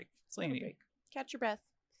 A little break. That's all you Little need. break. Catch your breath.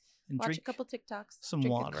 And Watch drink a couple TikToks. some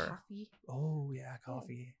drink water. A coffee. Oh yeah,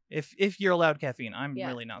 coffee. If you're allowed caffeine, I'm Yeah.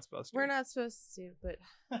 really not supposed to. We're not supposed to,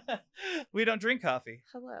 but We don't drink coffee.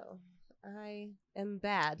 hello. I am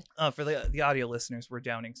bad. For the audio listeners, we're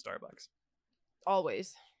downing Starbucks.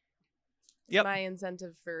 Always. It's Yep. my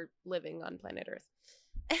incentive for living on planet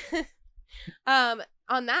Earth.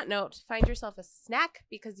 On that note, find yourself a snack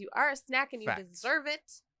because you are a snack and you Facts. deserve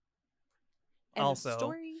it. And Also, a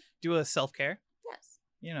story. Do a self-care. Yes.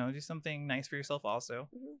 Do something nice for yourself also.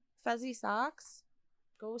 Mhm. Fuzzy socks.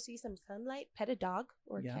 Go see some sunlight. Pet a dog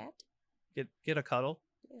or a Yeah. cat. Get a cuddle.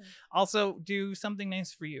 Yeah. Also, do something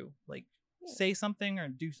nice for you. Like Yeah. say something or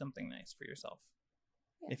do something nice for yourself.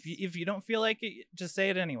 If you don't feel like it, just say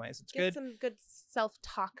it anyways. It's Get good. some good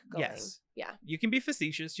self-talk going. Yes. Yeah. You can be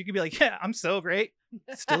facetious. You can be like, yeah, I'm so great.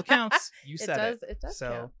 It still counts. You said it. It does So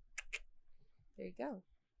count. There you go.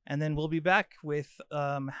 and then we'll be back with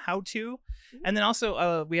how to, and then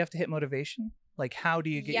also we have to hit motivation. Like, how do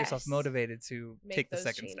you get yourself Yes. motivated to Make take the those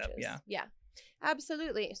second step? changes. Yeah. Yeah.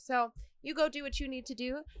 Absolutely. So you go do what you need to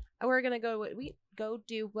do. We're gonna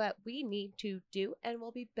do what we need to do, and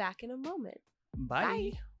we'll be back in a moment.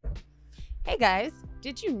 Bye. Hey guys,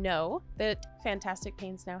 did you know that Fantastic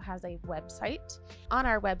Pains now has a website? On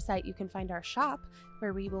our website, you can find our shop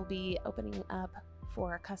where we will be opening up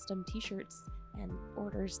for custom t-shirts and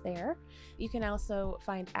orders there. You can also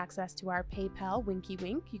find access to our PayPal, Winky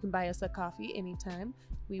Wink. You can buy us a coffee anytime.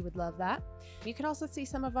 We would love that. You can also see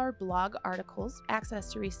some of our blog articles,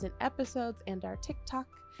 access to recent episodes and our TikTok,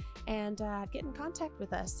 and get in contact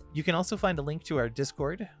with us. You can also find a link to our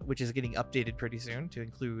Discord, which is getting updated pretty soon to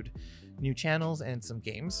include new channels and some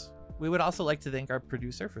games. We would also like to thank our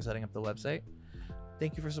producer for setting up the website.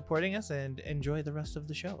 Thank you for supporting us and enjoy the rest of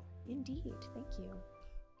the show. Indeed. Thank you.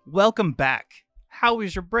 Welcome back. How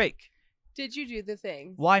was your break? Did you do the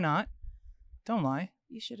things? Why not? Don't lie.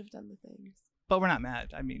 You should have done the things. But we're not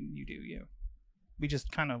mad. I mean, you do you. We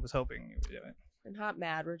just kind of was hoping you would do it. We're not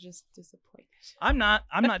mad. We're just disappointed. I'm not.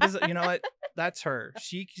 You know what? That's her.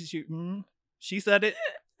 She said it.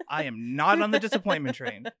 I am not on the disappointment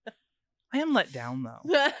train. I am let down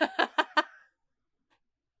though.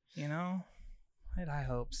 You know, I had high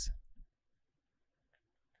hopes.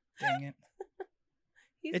 Dang it.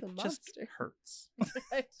 He's It a just monster. hurts.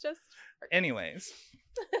 It's just. Anyways,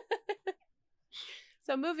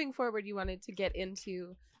 So moving forward, you wanted to get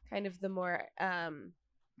into kind of the more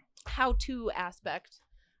how-to aspect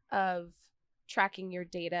of tracking your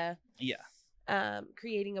data, yeah.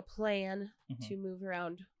 creating a plan Mhm. to move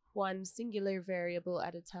around one singular variable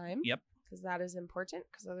at a time. Yep. Because that is important,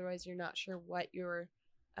 because otherwise you're not sure what you're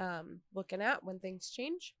looking at when things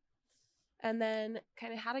change. And then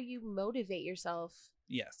kind of how do you motivate yourself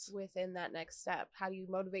Yes. within that next step? How do you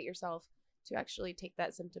motivate yourself to actually take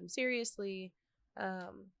that symptom seriously,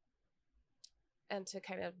 and to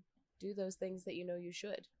kind of do those things that you know you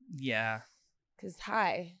should? Yeah. Because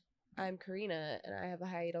hi, I'm Karina and I have a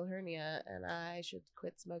hiatal hernia and I should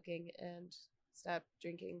quit smoking and stop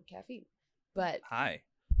drinking caffeine. But Hi,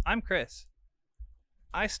 I'm Chris.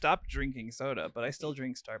 I stopped drinking soda, but I still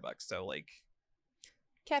drink Starbucks. So, like,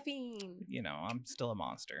 caffeine, you know, I'm still a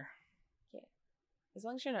monster. as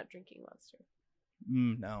long as you're not drinking Monster,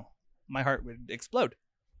 No, my heart would explode.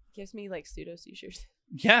 gives me like pseudo seizures.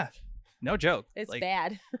 Yeah, no joke. It's like,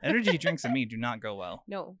 bad. Energy drinks and me do not go well.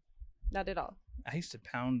 No, not at all. I used to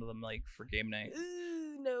pound them like for game night.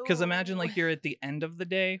 Ooh, no. Because imagine like you're at the end of the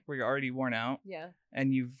day where you're already worn out Yeah.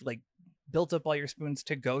 and you've like built up all your spoons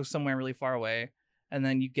to go somewhere really far away. And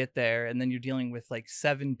then you get there and then you're dealing with like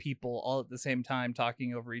 7 people all at the same time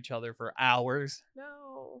talking over each other for hours.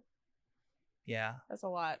 No. Yeah. That's a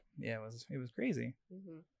lot. Yeah, it was crazy.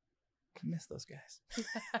 Mm-hmm. I miss those guys.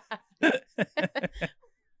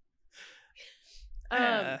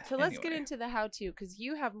 So let's get Anyway. into the how-to, because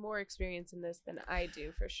you have more experience in this than I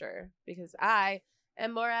do for sure, because I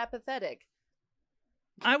am more apathetic.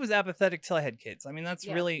 I was apathetic till I had kids. I mean, that's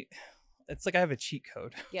Yeah. really, it's like I have a cheat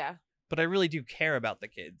code, Yeah. but I really do care about the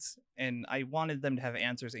kids. And I wanted them to have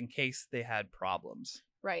answers in case they had problems.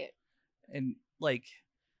 Right. And like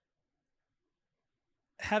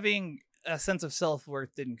having a sense of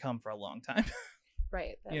self-worth didn't come for a long time.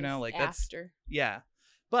 Right. That You know, was like, that's- after. Yeah.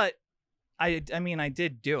 But I mean, I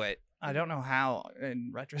did do it. I don't know how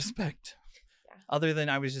in retrospect. Yeah. Other than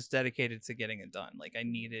I was just dedicated to getting it done. Like I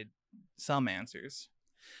needed some answers.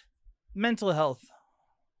 Mental health.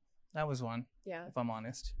 That was one, Yeah. if I'm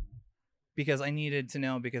honest. Because I needed to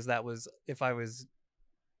know, because that was, if I was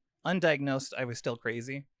undiagnosed, I was still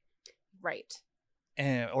crazy Right.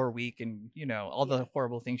 or weak and, you know, all the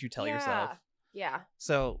horrible things you tell yourself. Yeah.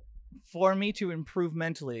 So for me to improve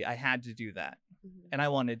mentally, I had to do that. Mhm. And I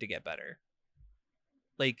wanted to get better.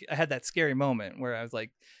 Like I had that scary moment where I was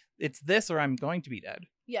like, it's this or I'm going to be dead.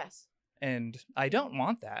 Yes. And I don't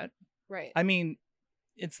want that. Right. I mean,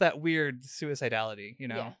 it's that weird suicidality, you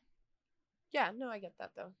know? Yeah. Yeah. No, I get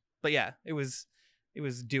that though. But yeah, it was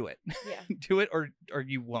do it. Yeah. Do it or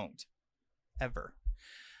you won't ever.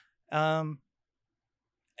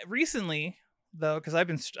 Recently though, because I've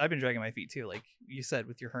been dragging my feet too, like you said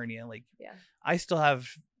with your hernia, like Yeah. I still have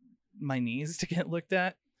my knees to get looked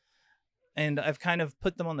at. And I've kind of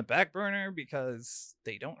put them on the back burner because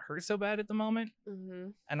they don't hurt so bad at the moment.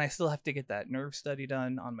 Mm-hmm. And I still have to get that nerve study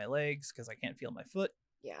done on my legs because I can't feel my foot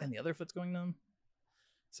Yeah. and the other foot's going numb.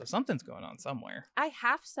 So something's going on somewhere. I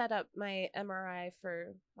half set up my MRI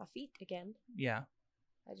for my feet again. Yeah.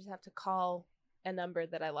 I just have to call a number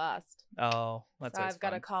that I lost. Oh, that's So always I've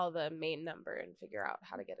got to fun. call the main number and figure out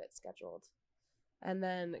how to get it scheduled. And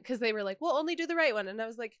then, because they were like, we'll only do the right one. And I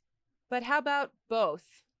was like, but how about both?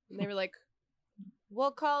 And they were like,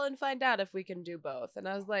 we'll call and find out if we can do both. And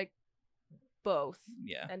I was like, both.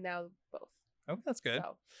 Yeah. And now both. Oh, that's good.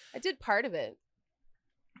 So I did part of it.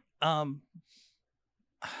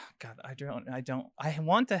 God, I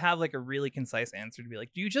want to have like a really concise answer to be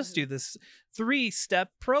like, do you just do this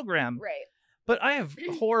 3-step program? Right. But I have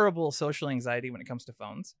horrible social anxiety when it comes to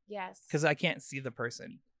phones Yes. because I can't see the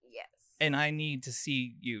person. Yes. And I need to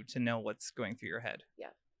see you to know what's going through your head.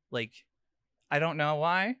 Yeah. Like, I don't know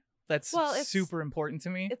why. That's Well, super important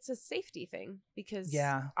to me. It's a safety thing because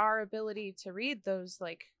Yeah. our ability to read those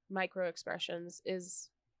like micro expressions is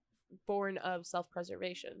born of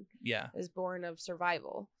self-preservation, Yeah. is born of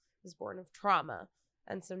survival, is born of trauma.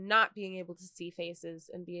 And so not being able to see faces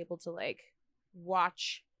and be able to like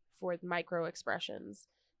watch for micro expressions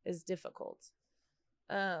is difficult.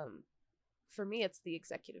 For me, it's the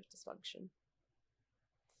executive dysfunction.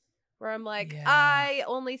 Where I'm like, Yeah. I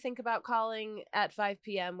only think about calling at 5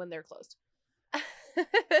 p.m. when they're closed.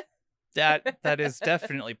 That is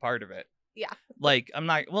definitely part of it. Yeah. Like, I'm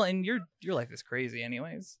not, well, and your life is crazy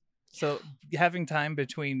anyways. So having time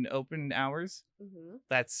between open hours, Mm-hmm.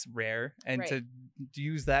 that's rare. And Right. to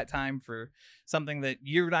use that time for something that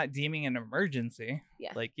you're not deeming an emergency,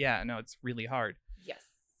 Yeah. like, yeah, no, it's really hard. Yes.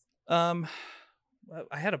 Well,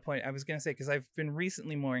 I had a point I was going to say, because I've been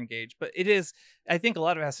recently more engaged, but it is, I think a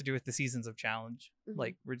lot of it has to do with the seasons of challenge. Mhm.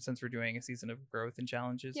 Like, since we're doing a season of growth and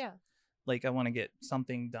challenges, Yeah. like, I want to get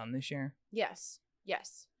something done this year. Yes.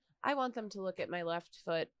 Yes. I want them to look at my left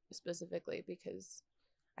foot specifically because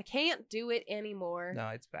I can't do it anymore. No,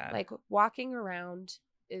 it's bad. Like walking around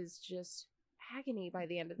is just agony by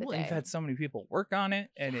the end of the Well, day. you've had so many people work on it,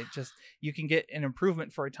 and it just, you can get an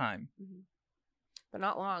improvement for a time. Mhm. But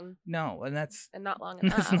not long No, and that's and not long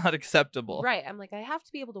enough. that's not acceptable. Right. I'm like, I have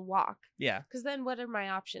to be able to walk Yeah. because then what are my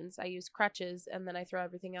options? I use crutches and then I throw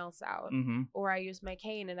everything else out. Mm-hmm. Or I use my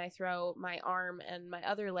cane and I throw my arm and my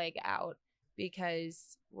other leg out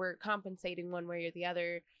because we're compensating one way or the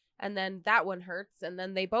other. And then that one hurts and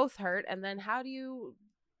then they both hurt. And then how do you,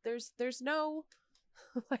 there's no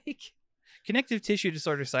like, Connective tissue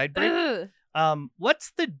disorder side break. ugh.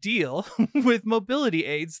 What's the deal with mobility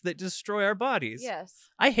aids that destroy our bodies? Yes.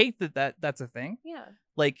 I hate that's a thing. Yeah.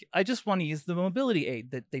 Like, I just want to use the mobility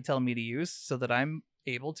aid that they tell me to use so that I'm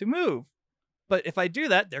able to move. But if I do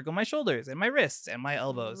that, there go my shoulders and my wrists and my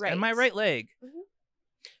elbows and my Right. right leg.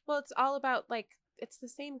 Well, it's all about like, it's the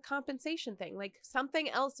same compensation thing. Like something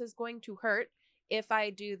else is going to hurt if I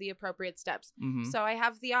do the appropriate steps. Mm-hmm. So I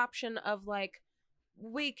have the option of like,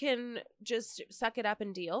 we can just suck it up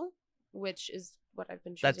and deal, which is what I've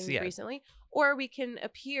been That's- choosing yeah. recently. Or we can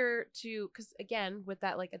appear to, because again, with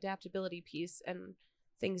that like adaptability piece and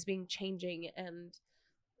things being changing and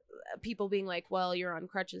people being like, well, you're on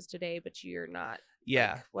crutches today, but you're not.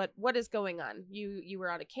 Yeah. Like, what is going on? You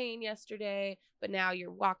were on a cane yesterday, but now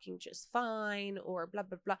you're walking just fine, or blah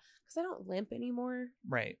blah blah. Because I don't limp anymore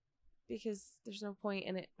Right. because there's no point,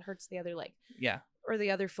 and it hurts the other leg Yeah. or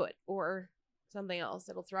the other foot or something else.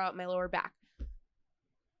 It'll throw out my lower back.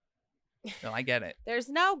 No, I get it. There's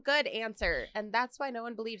no good answer, and that's why no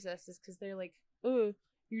one believes us. Is because they're like, oh,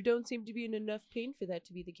 you don't seem to be in enough pain for that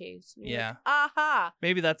to be the case. And you're like, aha.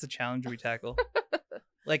 Maybe that's a challenge we tackle.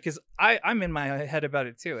 Like, because I'm in my head about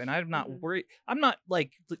it too, and I'm not Mhm. worried. I'm not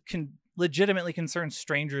like legitimately concerned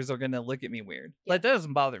strangers are going to look at me weird. Yeah. Like, that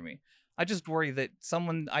doesn't bother me. I just worry that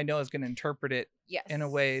someone I know is going to interpret it Yes. in a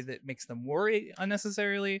way that makes them worry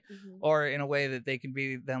unnecessarily, Mhm. or in a way that they can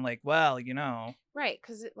be then like, well, you know, Right,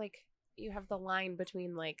 because it like you have the line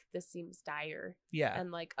between like this seems dire yeah,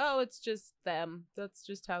 and like, oh, it's just them. That's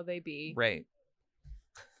just how they be. right.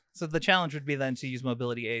 So the challenge would be then to use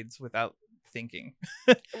mobility aids without thinking.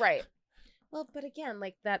 Right. Well, but again,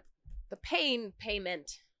 like that, the pain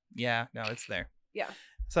payment. Yeah, no, it's there. Yeah.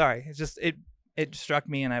 Sorry, it's just it struck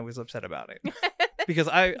me and I was upset about it. Because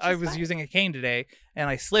I is was fine. using a cane today and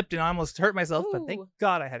I slipped and I almost hurt myself, but thank Ooh.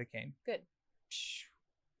 God I had a cane. Good.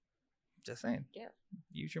 Just saying. Yeah.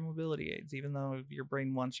 Use your mobility aids, even though your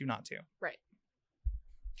brain wants you not to. Right.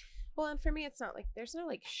 Well, and for me, it's not like there's no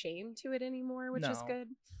like shame to it anymore, which is No. good.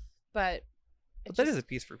 But But that is a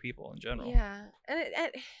piece for people in general. Yeah, and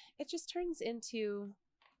it just turns into,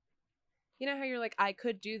 you know how you're like, I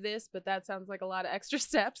could do this, but that sounds like a lot of extra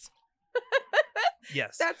steps.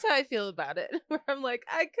 Yes. That's how I feel about it. Where I'm like,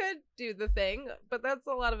 I could do the thing, but that's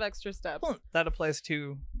a lot of extra steps. Well, that applies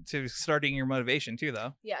to to starting your motivation too,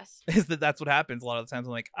 though. Yes. Is that's what happens a lot of the times.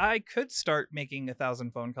 I'm like, I could start making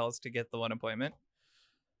 1,000 phone calls to get the one appointment.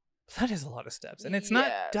 But that is a lot of steps, and it's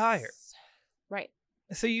not dire. Right.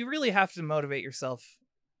 So you really have to motivate yourself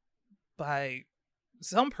by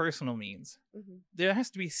some personal means. Mm-hmm. There has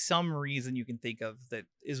to be some reason you can think of that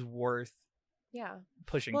is worth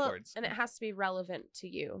pushing towards. And it has to be relevant to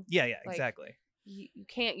you. Yeah, like, exactly. You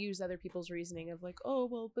can't use other people's reasoning of like, oh,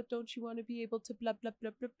 well, but don't you want to be able to blah, blah,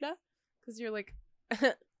 blah, blah, blah? Because you're like,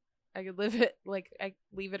 I could live it. Like, I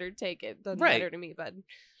leave it or take it. Doesn't matter to me, bud.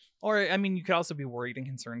 Or, I mean, you could also be worried and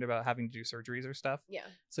concerned about having to do surgeries or stuff. Yeah.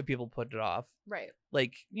 So people put it off. Right.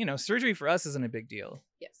 Like, you know, surgery for us isn't a big deal.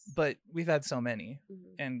 Yes. But we've had so many.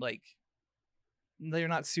 Mm-hmm. And, like, they're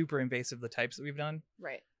not super invasive, the types that we've done.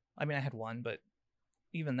 Right. I mean, I had one, but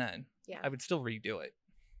even then, I would still redo it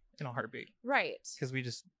in a heartbeat. Right. Because we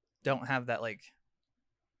just don't have that, like,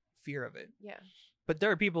 fear of it. Yeah. But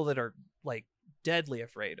there are people that are, like, deadly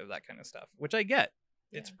afraid of that kind of stuff, which I get.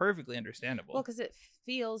 It's perfectly understandable. Well, because it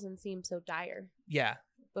feels and seems so dire. Yeah.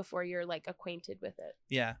 Before you're, like, acquainted with it.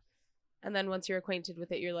 Yeah. And then once you're acquainted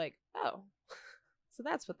with it, you're like, oh, so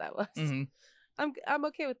that's what that was. Mm-hmm. I'm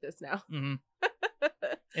okay with this now. Mm-hmm.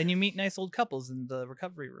 And you meet nice old couples in the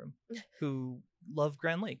recovery room who love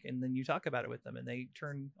Grand Lake, and then you talk about it with them, and they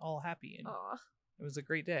turn all happy. And Aww. It was a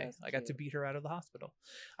great day. That's I got to cute. beat her out of the hospital.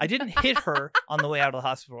 I didn't hit her on the way out of the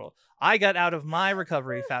hospital. I got out of my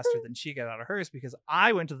recovery faster than she got out of hers because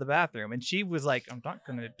I went to the bathroom and she was like, I'm not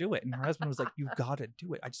going to do it. And her husband was like, you got to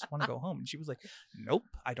do it. I just want to go home. And she was like, nope,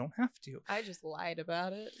 I don't have to. I just lied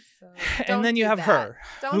about it. So And then you have her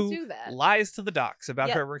Don't who do that. lies to the docs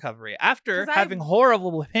about her recovery after 'Cause I having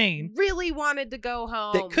horrible pain Really wanted to go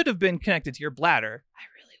home. that could have been connected to your bladder. I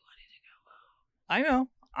really wanted to go home. I know.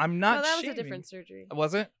 I'm not No, that was shaming. a different surgery.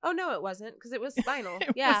 Was it? Oh, no, it wasn't because it was spinal.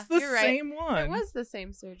 It yeah, was the you're right. same one. It was the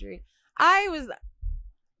same surgery. I was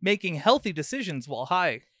Making healthy decisions while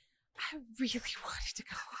high. I really wanted to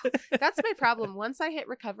go home. That's my problem. Once I hit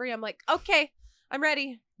recovery, I'm like, okay, I'm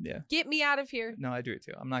ready. Yeah. Get me out of here. No, I do it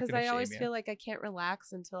too. I'm not going Because to I shame always you. feel like I can't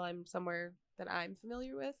relax until I'm somewhere that I'm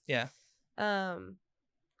familiar with. Yeah.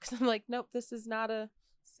 Because I'm like, nope, this is not a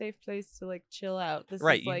safe place to like chill out. This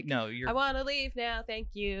Right. is like, you're. I want to leave now. Thank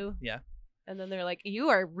you. Yeah. And then they're like, you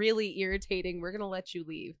are really irritating. We're going to let you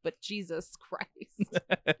leave. But Jesus Christ.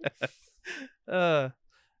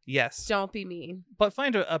 Yes. Don't be mean. But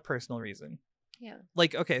find a personal reason. Yeah.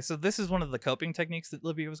 Like, okay, so this is one of the coping techniques that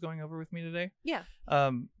Livia was going over with me today. Yeah.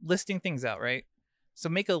 Listing things out, right? So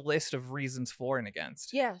make a list of reasons for and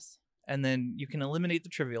against. Yes. And then you can eliminate the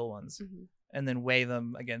trivial ones Mm-hmm. and then weigh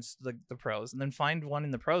them against the pros. And then find one in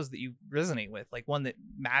the pros that you resonate with, like one that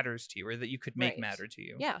matters to you or that you could make Right. matter to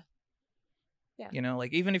you. Yeah. Yeah. You know,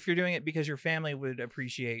 like even if you're doing it because your family would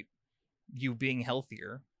appreciate you being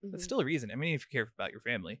healthier, that's Mhm. still a reason. I mean, if you care about your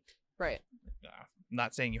family. Right. I'm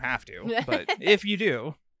not saying you have to, but if you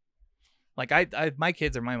do, like I my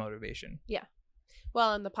kids are my motivation. Yeah.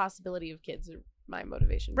 Well, and the possibility of kids are my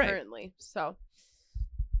motivation Right. currently. So,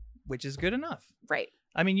 Which is good enough. right.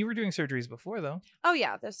 I mean, you were doing surgeries before, though. Oh,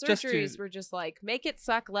 yeah. The Just to- surgeries were just like, make it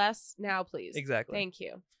suck less now, please. Exactly. Thank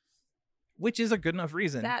you. Which is a good enough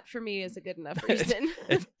reason. That for me is a good enough reason.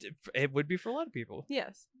 it would be for a lot of people.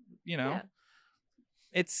 Yes. You know, Yeah.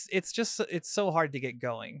 it's just it's so hard to get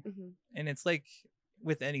going, Hmm. and it's like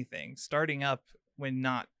with anything, starting up when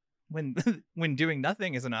when doing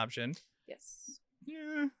nothing is an option. Yes.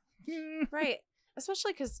 Yeah. Right.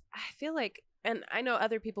 Especially because I feel like, and I know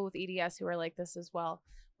other people with EDS who are like this as well,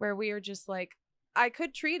 where we are just like, I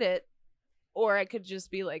could treat it, or I could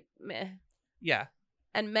just be like, meh. Yeah.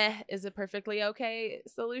 And meh is a perfectly okay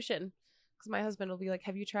solution. Because my husband will be like,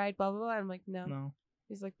 have you tried blah, blah, blah? And I'm like, no. No.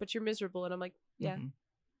 He's like, but you're miserable. And I'm like, yeah. Mhm.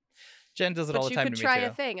 Jen does it But all the you time could to try me a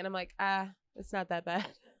too. thing. And I'm like, it's not that bad.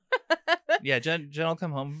 Yeah, Jen will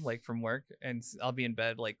come home like from work, and I'll be in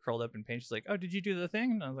bed like curled up in pain. She's like, "Oh, did you do the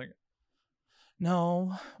thing?" And I was like,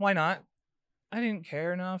 "No, why not? I didn't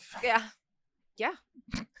care enough. Yeah.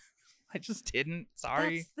 I just didn't.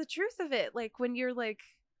 Sorry." That's the truth of it. Like when you're like,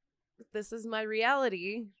 this is my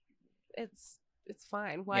reality, it's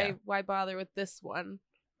fine. Why bother with this one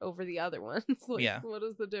over the other ones? Like, Yeah. what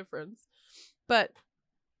is the difference? But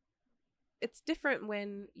it's different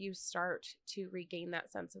when you start to regain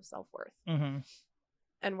that sense of self-worth Mm-hmm.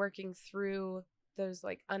 and working through those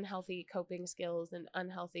like unhealthy coping skills and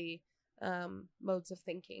unhealthy modes of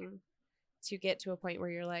thinking to get to a point where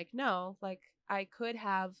you're like, no, like I could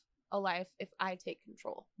have a life if I take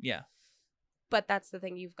control. Yeah. But that's the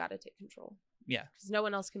thing, you've got to take control. Yeah. Because no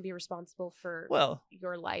one else can be responsible for Well,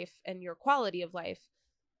 your life and your quality of life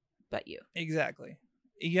but you. exactly.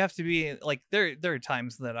 you have to be like there are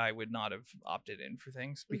times that I would not have opted in for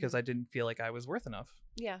things because I didn't feel like I was worth enough.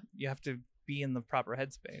 Yeah. You have to be in the proper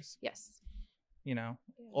headspace, Yes. you know,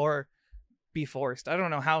 Yeah. or be forced. I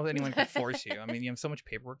don't know how anyone could force you. I mean, you have so much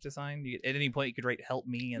paperwork to sign. At any point you could write "help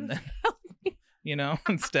me" and then you know,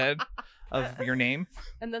 instead of your name.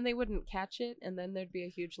 And then they wouldn't catch it, and then there'd be a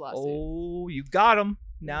huge lawsuit. Oh, you got him.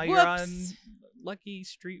 Now you're on Whoops. lucky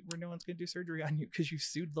street where no one's going to do surgery on you because you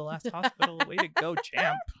sued the last hospital. Way to go,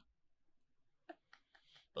 champ.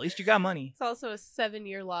 At least you got money. It's also a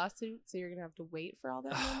 7-year lawsuit, so you're gonna have to wait for all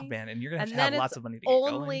that Oh, money. man. And you're going And to have then lots it's of money to get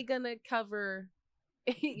Only going. gonna cover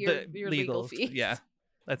your legal fees. Yeah,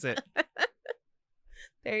 that's it.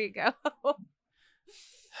 There you go.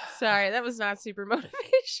 Sorry, that was not super motivational.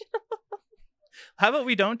 How about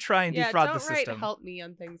we don't try and Yeah, defraud don't the write system? help me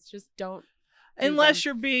on things. Just don't. do Unless them.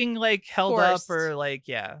 you're being like held Forced. up or like,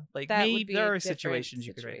 yeah. Like That would maybe be there a are different situations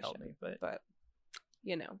you could write help me, situation. but But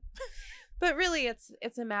you know, but really,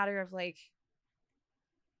 it's a matter of like,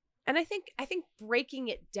 and I think breaking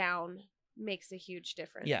it down makes a huge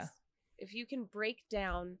difference. Yeah. If you can break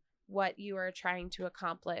down what you are trying to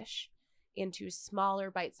accomplish into smaller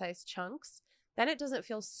bite-sized chunks, then it doesn't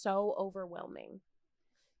feel so overwhelming.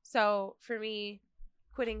 So for me,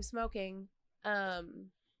 quitting smoking,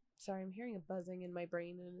 sorry, I'm hearing a buzzing in my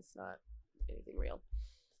brain and it's not anything real.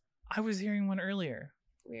 I was hearing one earlier.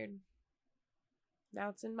 Weird. Now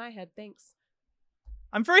it's in my head. Thanks.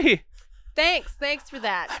 I'm free. Thanks for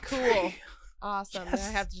that. I'm Cool. free. Awesome. Now I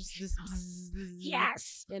have just this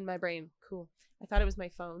Yes. in my brain. Cool. I thought it was my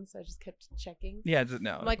phone, so I just kept checking. Yeah,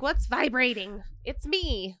 no. I'm like, what's vibrating? It's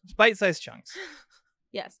me. Bite-sized chunks.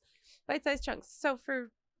 Yes. Bite-sized chunks. So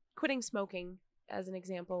for quitting smoking, as an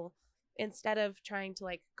example, instead of trying to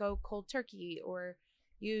like go cold turkey or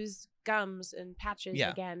use gums and patches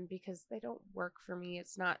Yeah. again because they don't work for me.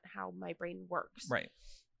 It's not how my brain works. Right.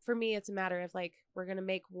 For me, it's a matter of like, we're going to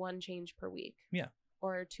make 1 change per week. Yeah.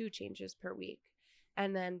 Or 2 changes per week.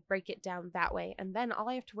 And then break it down that way. And then all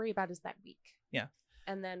I have to worry about is that week. Yeah.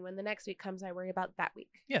 And then when the next week comes, I worry about that week.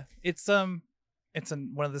 Yeah. It's one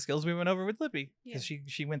of the skills we went over with Lippy because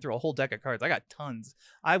she went through a whole deck of cards. I got tons.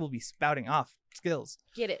 I will be spouting off skills.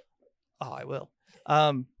 Get it. Oh, I will.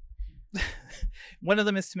 One of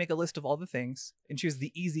them is to make a list of all the things and choose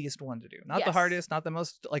the easiest one to do. Not the Yes. hardest, not the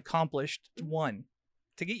most like accomplished one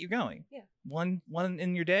to get you going. Yeah. One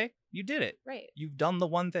in your day, you did it. Right. You've done the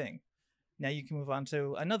one thing. Now you can move on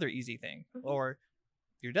to another easy thing or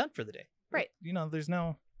you're done for the day. Right. You know,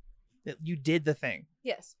 you did the thing.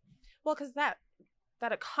 Yes. Well, because that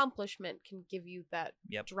accomplishment can give you that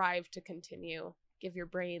Yep. drive to continue, give your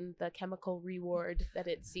brain the chemical reward that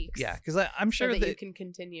it seeks. Yeah, because I'm so sure that that you can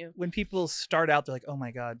continue. when people start out, they're like, "Oh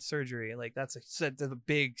my God, surgery! Like that's a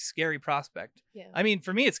big, scary prospect." Yeah. I mean,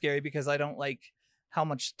 for me, it's scary because I don't like how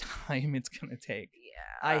much time it's gonna take. Yeah.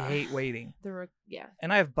 I hate waiting, Yeah.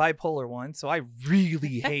 and I have bipolar 1, so I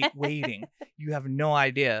really hate waiting. You have no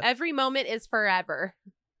idea. Every moment is forever.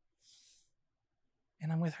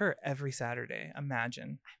 And I'm with her every Saturday.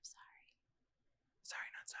 Imagine. I'm sorry. Sorry,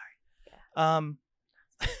 not sorry.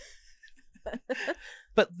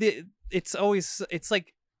 But it's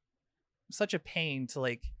like such a pain to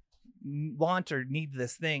like want or need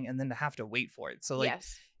this thing and then to have to wait for it. So like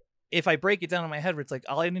yes. if I break it down in my head where it's like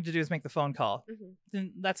all I need to do is make the phone call, Mhm.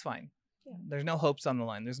 then that's fine. Yeah. There's no hopes on the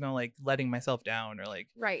line. There's no like letting myself down or like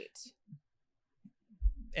Right.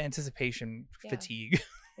 anticipation Yeah. fatigue.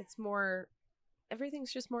 It's more,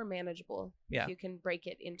 everything's just more manageable. Yeah. If you can break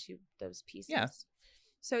it into those pieces. Yeah.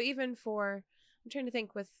 So even for, I'm trying to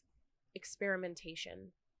think with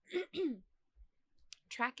experimentation,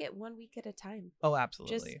 track it 1 week at a time. Oh,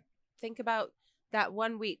 absolutely. Think about that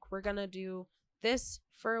 1 week. We're going to do this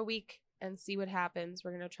for a week and see what happens.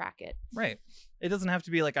 We're going to track it. Right. It doesn't have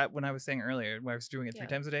to be like when I was saying earlier, when I was doing it 3 Yeah.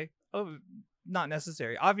 times a day. Oh, not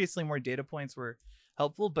necessary. Obviously, more data points were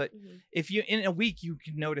helpful, but Mhm. if you in a week you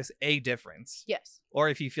can notice a difference, Yes. or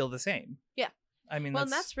if you feel the same. Yeah. I mean, Well,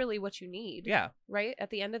 and that's really what you need. yeah, Right? At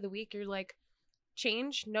the end of the week, you're like,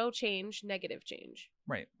 change, no change, negative change.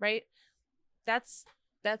 right. Right? That's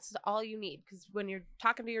all you need, because when you're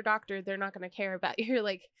talking to your doctor, they're not going to care about your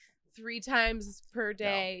like 3 times per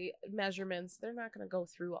day measurements. They're not going to go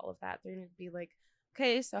through all of that. They're going to be like,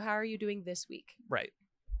 okay, so how are you doing this week? Right.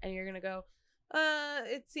 And you're going to go,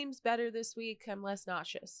 it seems better this week. I'm less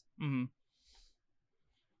nauseous. Mm-hmm.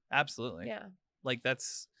 Absolutely. Yeah. Like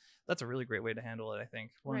that's a really great way to handle it. I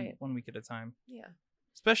think Right. one week at a time, Yeah.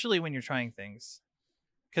 especially when you're trying things,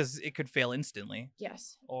 because it could fail instantly,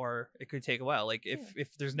 Yes. or it could take a while. Like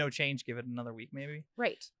if there's no change, give it another week maybe.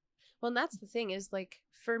 Right. Well, and that's the thing is like,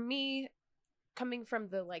 for me, coming from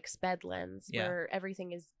the like sped lens Yeah. where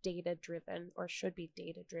everything is data driven or should be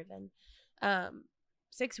data driven,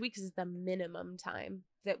 6 weeks is the minimum time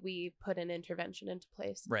that we put an intervention into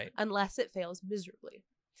place, Right. unless it fails miserably.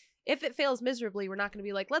 If it fails miserably, we're not going to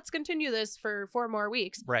be like, let's continue this for 4 more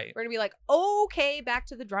weeks. Right. We're going to be like, okay, back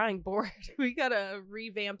to the drawing board. We got to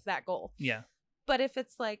revamp that goal. Yeah. But if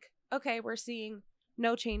it's like, okay, we're seeing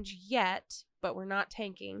no change yet, but we're not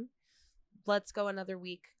tanking, let's go another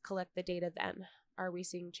week, collect the data then. Are we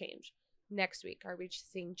seeing change? Next week, are we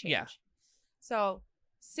seeing change? Yeah. So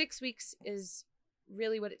 6 weeks is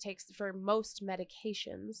really what it takes for most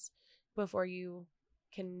medications before you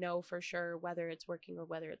can know for sure whether it's working or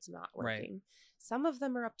whether it's not Right. working. Some of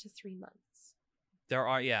them are up to 3 months. There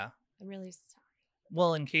are, yeah. I'm really sorry.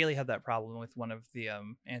 Well, and Kaylee had that problem with one of the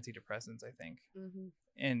antidepressants, I think. Mm-hmm.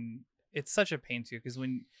 And it's such a pain too, because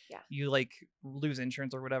when Yeah. you like lose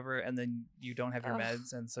insurance or whatever, and then you don't have your Ugh.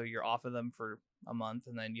 meds, and so you're off of them for a month,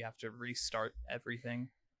 and then you have to restart everything.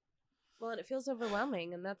 Well, and it feels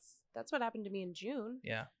overwhelming, and that's what happened to me in June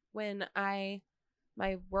Yeah. when my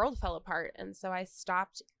world fell apart, and so I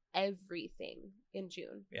stopped everything in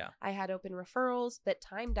June. Yeah. I had open referrals that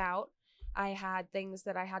timed out. I had things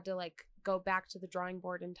that I had to like go back to the drawing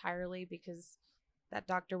board entirely because that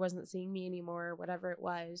doctor wasn't seeing me anymore, or whatever it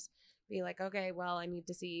was. Be like, okay, well, I need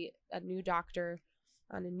to see a new doctor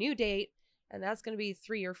on a new date, and that's going to be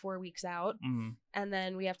 3 or 4 weeks out. Mm-hmm. And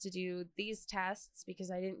then we have to do these tests because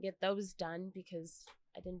I didn't get those done because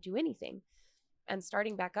I didn't do anything. And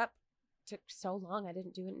starting back up took so long. I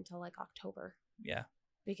didn't do it until like October Yeah.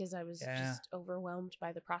 because I was Yeah. just overwhelmed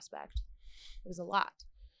by the prospect. It was a lot.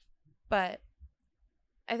 But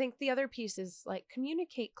I think the other piece is like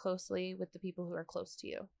communicate closely with the people who are close to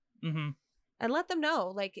you Mm-hmm. and let them know,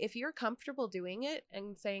 like, if you're comfortable doing it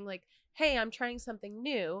and saying like, hey, I'm trying something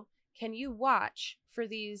new. Can you watch for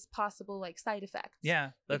these possible like side effects?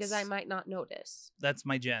 Yeah. Because I might not notice. That's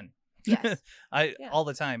my Jen. Yes. I Yeah. all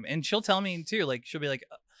the time, and she'll tell me too. Like she'll be like,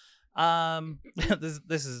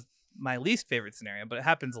 this is my least favorite scenario, but it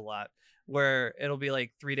happens a lot where it'll be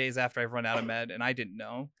like 3 days after I've run out of med and I didn't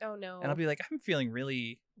know, Oh no. and I'll be like, I'm feeling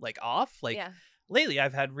really like off. Like yeah. lately,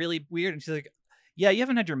 I've had really weird, and she's like, yeah, you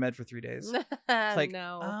haven't had your med for 3 days. like,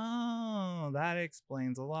 no. Oh, that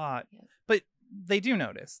explains a lot. Yeah. But they do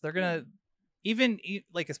notice. They're gonna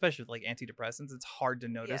like, especially with like antidepressants, it's hard to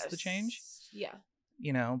notice the change. Yeah.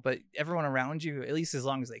 You know, but everyone around you, at least as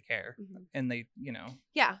long as they care, Mhm. and they,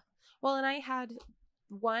 Yeah. Well, and I had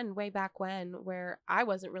one way back when where I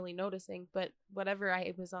wasn't really noticing, but whatever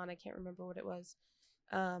I was on, I can't remember what it was.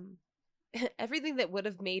 Everything that would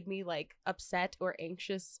have made me like upset or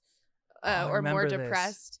anxious I or more remember this.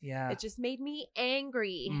 depressed, Yeah. it just made me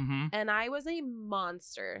angry. Mm-hmm. And I was a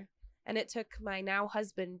monster. And it took my now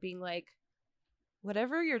husband being like,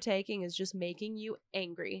 whatever you're taking is just making you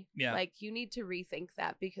angry. Yeah. Like, you need to rethink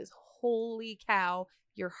that because holy cow,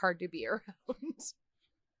 you're hard to be around.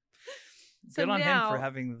 Good on him now- for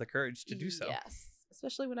having the courage to do so. Yes.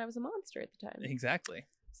 Especially when I was a monster at the time. Exactly.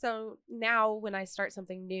 So now when I start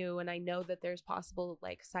something new and I know that there's possible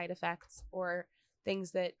like side effects or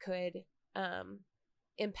things that could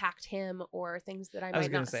impact him or things that I was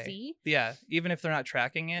might gonna not say, see. Yeah. Even if they're not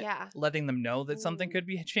tracking it, Yeah. letting them know that something Ooh. could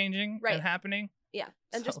be changing Right. and happening. Yeah.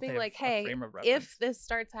 And So just being they have like, a hey, frame of if reference. this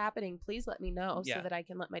starts happening, please let me know Yeah. so that I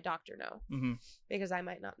can let my doctor know Mm-hmm. because I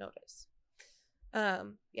might not notice.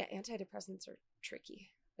 Yeah, antidepressants are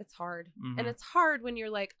tricky. It's hard. Mhm. And it's hard when you're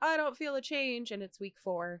like, I don't feel a change and it's week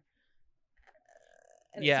 4.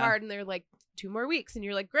 And Yeah. it's hard and they're like 2 more weeks and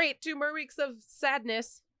you're like, great, 2 more weeks of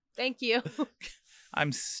sadness. Thank you.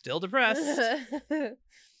 I'm still depressed.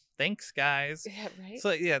 Thanks, guys. Yeah, right?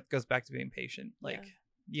 So yeah, it goes back to being patient. Yeah. Like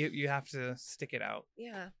you have to stick it out,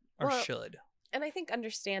 yeah. or Well, should. And I think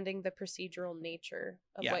understanding the procedural nature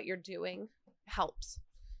of Yeah. what you're doing helps.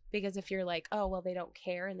 Because if you're like, oh, well, they don't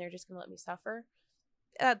care and they're just going to let me suffer,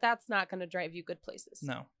 that's not going to drive you good places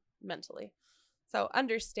No. mentally. So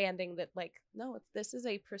understanding that, like, no, this is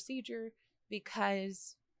a procedure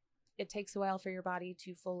because it takes a while for your body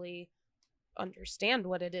to fully understand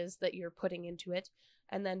what it is that you're putting into it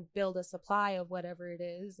and then build a supply of whatever it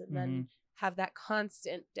is and then have that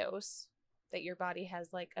constant dose that your body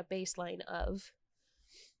has like a baseline of.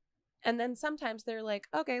 And then sometimes they're like,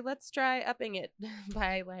 okay, let's try upping it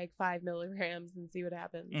by like 5 milligrams and see what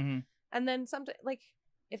happens. Mm-hmm. And then sometimes, like,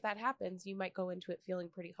 if that happens, you might go into it feeling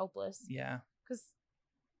pretty hopeless. Yeah. Because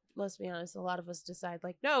let's be honest, a lot of us decide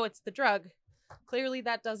like, no, it's the drug. Clearly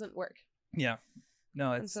that doesn't work. Yeah.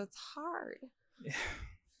 No, And it's. so it's hard, Yeah.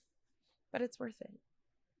 but it's worth it.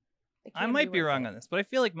 It I can might be worth wrong it. on this, but I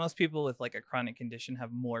feel like most people with like a chronic condition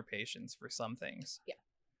have more patience for some things. Yeah.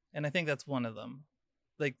 And I think that's one of them.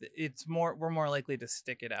 Like we're more likely to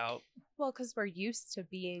stick it out. Well, because we're used to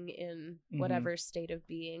being in Mhm. whatever state of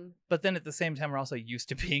being. But then at the same time, we're also used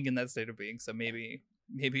to being in that state of being. So maybe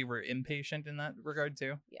we're impatient in that regard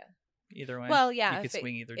too. Yeah. Either way. Well, yeah. You could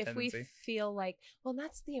swing either if tendency. we feel like, well,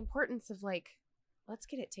 that's the importance of like, let's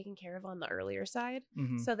get it taken care of on the earlier side,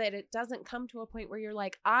 Mhm. so that it doesn't come to a point where you're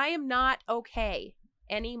like, I am not okay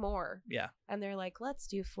anymore. Yeah. And they're like, let's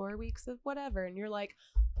do 4 weeks of whatever, and you're like,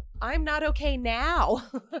 I'm not okay now.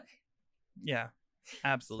 Yeah. So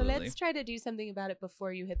Absolutely. let's try to do something about it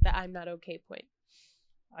before you hit the I'm not okay point.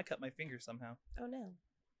 I cut my finger somehow. Oh no.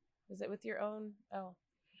 Was it with your own? Oh.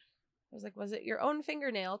 I was like, was it your own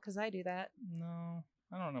fingernail? Because I do that. No,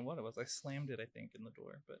 I don't know what it was. I slammed it, I think, in the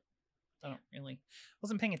door, but I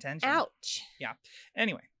wasn't paying attention. Ouch.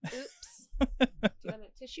 Anyway, Oops. Do you want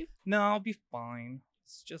a tissue? no, I'll be fine.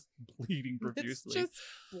 It's just bleeding It's profusely. just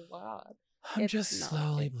blood. I'm it's just not.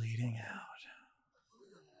 slowly It's- bleeding out.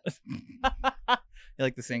 You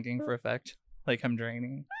like the sinking for effect? Like I'm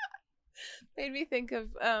draining. Made me think of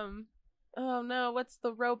oh no, what's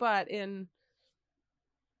the robot in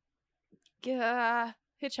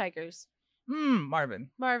Hitchhikers? Marvin.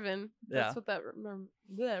 Marvin. That's Yeah. what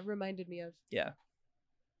that reminded me of. Yeah.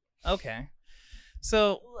 Okay.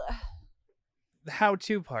 So the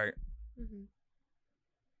how-to part. Mhm.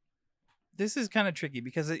 This is kind of tricky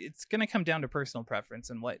because it's going to come down to personal preference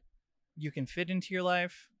and what you can fit into your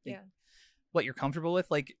life. like, Yeah. What you're comfortable with.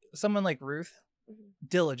 Like someone like Ruth, Mhm.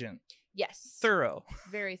 diligent, Yes. thorough.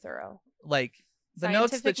 Very thorough. Like the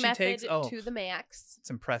notes that she Scientific takes. method Oh, to the max. it's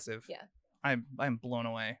impressive. Yeah. I'm blown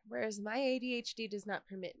away. Whereas my ADHD does not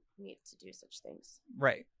permit me to do such things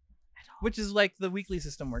Right. at all. Which is like the weekly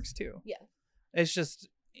system works too. Yeah. It's just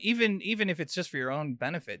even if it's just for your own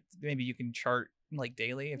benefit, maybe you can chart like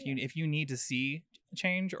daily if you need to see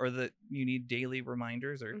change or that you need daily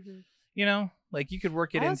reminders or Mhm. like you could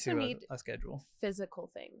work it I also into need a schedule. Physical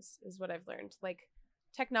things is what I've learned. Like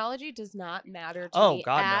technology does not matter to Oh, me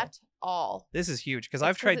God, no. at all. This is huge because It's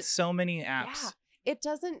I've 'cause tried it- so many apps. Yeah. It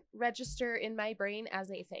doesn't register in my brain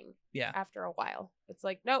as a thing. Yeah. After a while. It's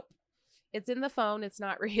like, nope. It's in the phone. It's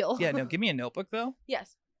not real. Yeah, no, give me a notebook though,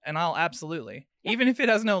 Yes. and I'll absolutely. Yeah. Even if it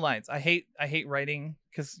has no lines. I hate writing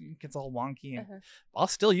because it gets all wonky and Uh-huh. I'll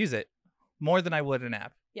still use it more than I would an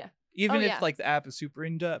app. Yeah. Even Oh, if yeah. like the app is super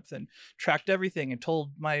in depth and tracked everything and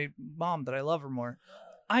told my mom that I love her more.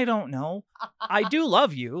 I don't know. I do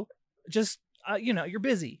love you. Just you're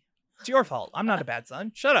busy. It's your fault. I'm not a bad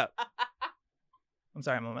son. Shut up. I'm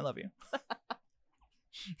sorry, Mom. I love you.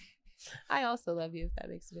 I also love you if that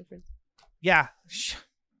makes a difference. Yeah.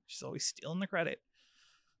 She's always stealing the credit.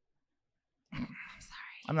 I'm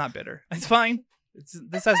sorry. I'm not bitter. It's fine.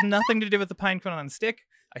 This has nothing to do with the pine cone on a stick.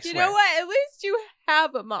 I You swear. know what? At least you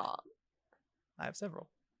have a mom. I have several.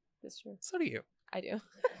 That's true. So do you. I do.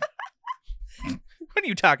 What are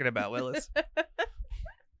you talking about, Willis?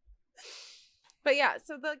 But yeah,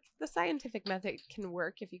 so the scientific method can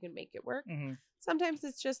work if you can make it work. hmm Sometimes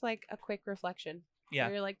it's just like a quick reflection. Yeah.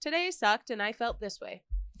 Where you're like, today sucked and I felt this way.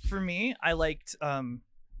 For me, I liked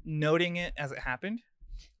noting it as it happened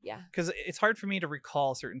Yeah. because it's hard for me to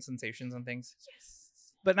recall certain sensations and things. Yes.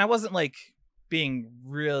 But I wasn't like being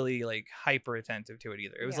really like hyper attentive to it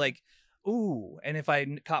either. It was Yeah. like, ooh, and if I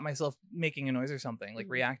caught myself making a noise or something, like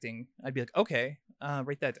Mhm. reacting, I'd be like, okay,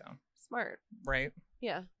 write that down, Smart. right?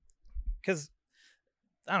 Yeah. Because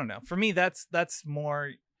I don't know. For me, that's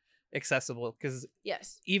more accessible because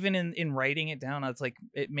Yes. even in writing it down, it's like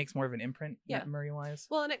it makes more of an imprint Yeah. memory wise.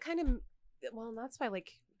 Well, and it kind of, and that's why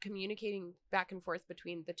like communicating back and forth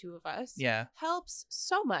between the two of us Yeah, helps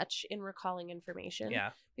so much in recalling information.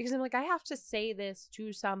 yeah, Because I'm like, I have to say this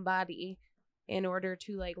to somebody in order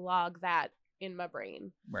to like log that in my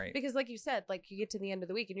brain. right. Because like you said, like you get to the end of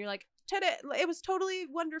the week and you're like, today it was totally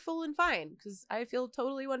wonderful and fine because I feel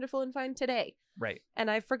totally wonderful and fine today. Right. And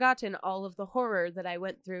I've forgotten all of the horror that I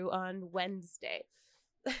went through on Wednesday.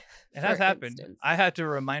 It for has happened. instance. I had to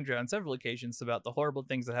remind her on several occasions about the horrible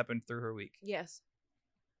things that happened through her week. Yes.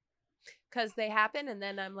 Because they happen and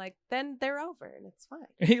then I'm like, then they're over and it's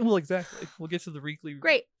fine. Well, exactly. We'll get to the weekly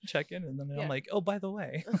Great. check-in, and then Yeah. I'm like, oh, by the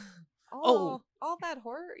way, All that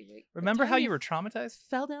horror. The remember time how you were traumatized?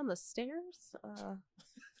 fell down the stairs?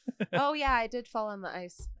 Oh yeah, I did fall on the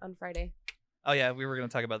ice on Friday. Oh yeah, we were gonna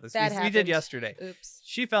talk about this. That We did happened. yesterday. Oops.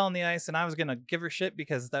 She fell on the ice, and I was gonna give her shit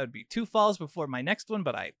because that would be 2 falls before my next one,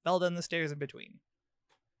 but I fell down the stairs in between.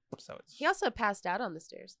 So it's He also passed out on the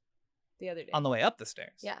stairs the other day. on the way up the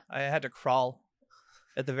stairs. Yeah. I had to crawl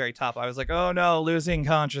at the very top. I was like, oh no, losing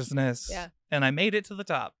consciousness. Yeah. And I made it to the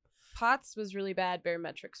top. Potts was really bad.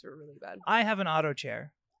 Barometrics were really bad. I have an auto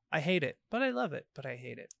chair. I hate it, but I love it, but I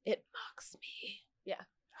hate it. It mocks me. Yeah,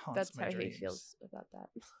 Haunts that's my how dreams. he feels about that.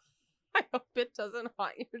 I hope it doesn't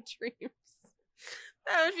haunt your dreams.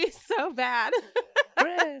 That would be so bad.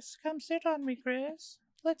 Chris, come sit on me, Chris.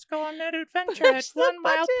 Let's go on that adventure Push at the 1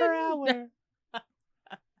 mile per button. hour.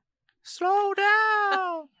 Slow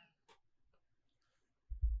down.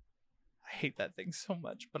 I hate that thing so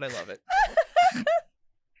much, but I love it.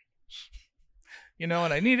 You know,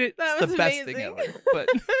 when I need it, That it's the was best thing amazing. ever. But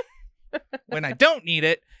when I don't need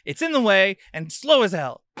it, it's in the way and slow as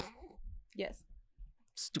hell. Yes,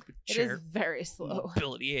 Stupid it chair. is very slow.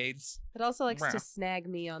 Mobility aids. It also likes Mwah. to snag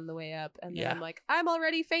me on the way up, and then Yeah. I'm like, I'm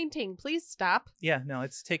already fainting. Please stop. Yeah, no,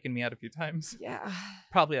 it's taken me out a few times. Yeah.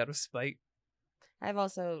 Probably out of spite. I've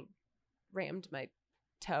also rammed my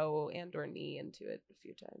toe and or knee into it a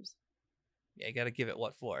few times. Yeah, you got to give it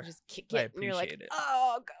what for. You just kick I it, and you're like, appreciate it.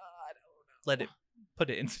 oh god. Let it put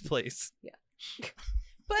it into place.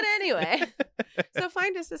 But anyway, so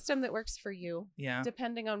find a system that works for you, Yeah.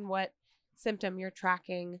 depending on what symptom you're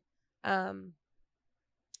tracking,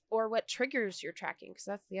 or what triggers you're tracking. Because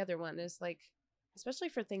that's the other one is like, especially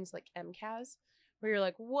for things like MCAS, where you're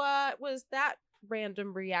like, what was that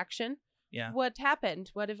random reaction? Yeah. What happened?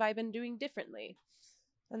 What have I been doing differently?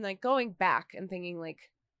 And like going back and thinking like,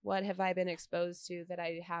 what have I been exposed to that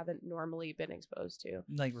I haven't normally been exposed to?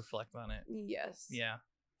 Like reflect on it. Yes. Yeah.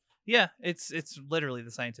 Yeah, it's literally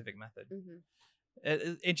the scientific method.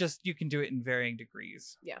 Mm-hmm. It just, you can do it in varying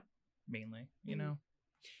degrees. Yeah. Mainly, you Mhm. know.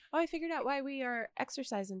 Oh, I figured out why we are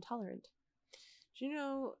exercise intolerant. Do you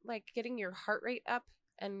know, like getting your heart rate up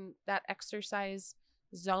and that exercise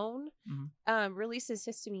zone releases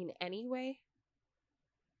histamine anyway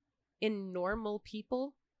in normal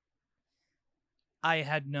people? I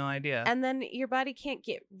had no idea. And then your body can't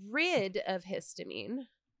get rid of histamine.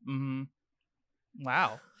 Mm-hmm.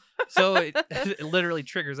 Wow. So it, it literally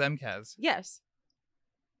triggers MCAS. Yes,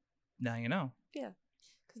 Now you know.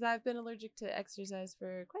 because I've been allergic to exercise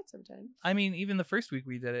for quite some time. I mean, even the first week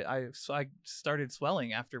we did it, I started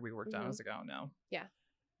swelling after we worked out. I Mhm. was like, oh no. Yeah.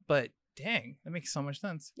 But dang, that makes so much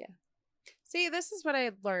sense. See, this is what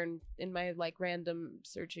I learned in my like random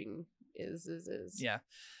searching is. Yeah.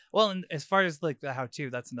 Well, and as far as like the how to,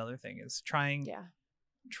 that's another thing is trying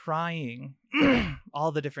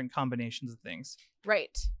all the different combinations of things.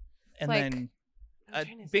 Right. And Like, then I'm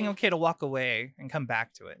trying to being think. okay to walk away and come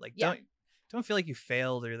back to it. Like Yeah. don't feel like you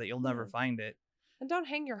failed or that you'll never Mhm. find it. And don't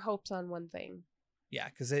hang your hopes on one thing. Yeah,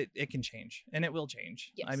 because it can change and it will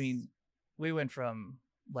change. I Yes. mean, we went from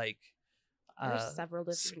like There's several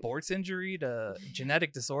different. sports injury to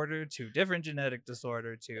genetic disorder to different genetic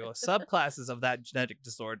disorder to subclasses of that genetic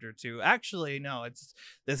disorder to actually no, it's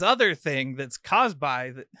this other thing that's caused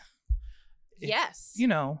by that. Yes. You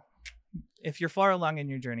know, if you're far along in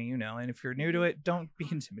your journey, you know, and if you're new to it, don't be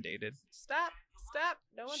intimidated. Stop.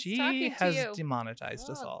 No one's She talking has to you. demonetized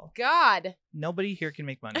us Oh, all. God. Nobody here can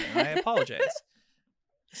make money, and I apologize.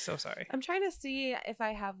 So sorry. I'm trying to see if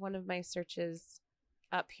I have one of my searches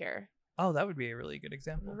up here. Oh, that would be a really good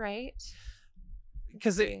example. Right.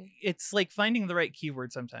 Because see. it's like finding the right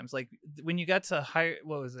keyword sometimes. Like when you got to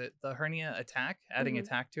what was it? The hernia attack, adding Mhm.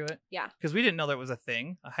 attack to it. Yeah. Because we didn't know that was a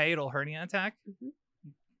thing, a hiatal hernia attack. Mhm.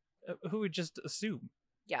 Who would just assume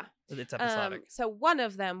Yeah. that it's episodic? So one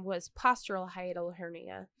of them was postural hiatal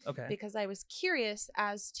hernia Okay. because I was curious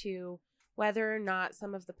as to whether or not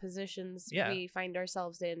some of the positions Yeah. we find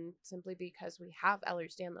ourselves in simply because we have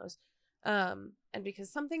Ehlers-Danlos, and because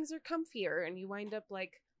some things are comfier and you wind up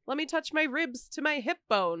like, let me touch my ribs to my hip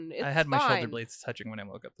bone. It's I had my shoulder fine. blades touching when I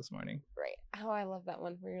woke up this morning. Right. Oh, I love that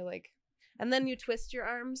one where you're like, and then you twist your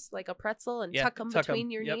arms like a pretzel and Yeah, tuck them tuck 'em.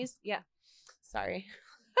 between your Yep. knees. Yeah. Sorry.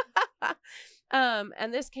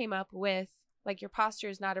 And this came up with like your posture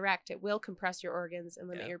is not erect. It will compress your organs and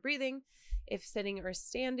limit Yeah. your breathing. If sitting or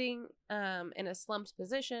standing in a slumped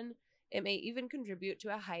position, it may even contribute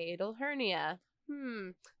to a hiatal hernia.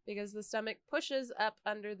 Because the stomach pushes up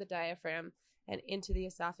under the diaphragm and into the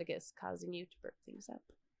esophagus, causing you to burp things up.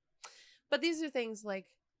 But these are things like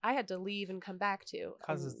I had to leave and come back to. a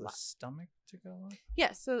Causes the lot. stomach to go up.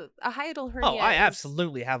 Yeah, so a hiatal hernia. Oh, I is-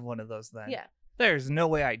 absolutely have one of those then. Yeah. There's no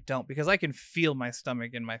way I don't because I can feel my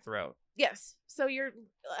stomach in my throat. Yes. So your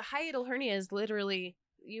hiatal hernia is literally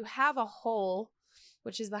you have a hole,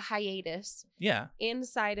 which is the hiatus, Yeah.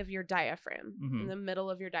 inside of your diaphragm, Mhm. in the middle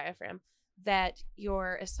of your diaphragm, that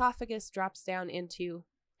your esophagus drops down into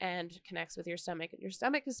and connects with your stomach. And your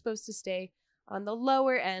stomach is supposed to stay on the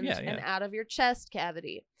lower end Yeah, and yeah. out of your chest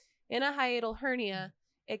cavity. In a hiatal hernia,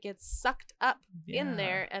 it gets sucked up Yeah. in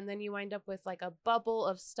there, and then you wind up with like a bubble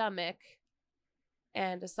of stomach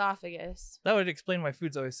and esophagus. That would explain why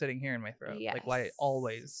food's always sitting here in my throat. Like why it Yes.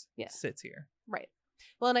 always Yeah. sits here. Right.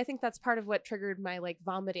 Well, and I think that's part of what triggered my like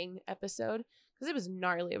vomiting episode because it was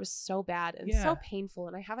gnarly. It was so bad and Yeah. so painful.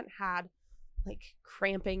 And I haven't had like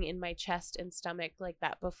cramping in my chest and stomach like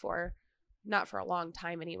that before. Not for a long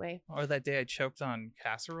time anyway. Or that day I choked on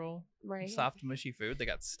casserole, Right. soft, mushy food that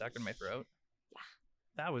got stuck in my throat. Yeah.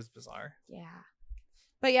 That was bizarre. Yeah.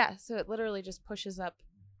 But yeah, so it literally just pushes up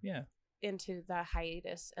Yeah. into the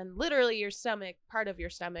hiatus. And literally your stomach, part of your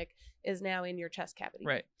stomach, is now in your chest cavity.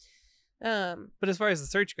 Right. Um But as far as the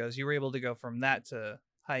search goes, you were able to go from that to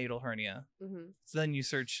hiatal hernia. mhm. So then you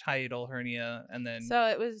search hiatal hernia and then So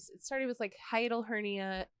it started with like hiatal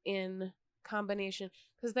hernia in combination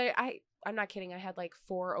because I'm not kidding, I had like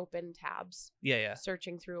 4 open tabs yeah.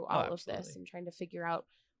 searching through all of this absolutely. and trying to figure out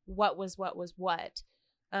what was what.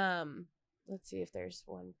 Let's see if there's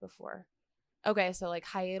one before. Okay, so like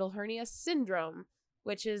hiatal hernia syndrome,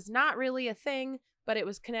 which is not really a thing, but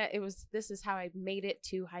this is how I made it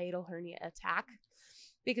to hiatal hernia attack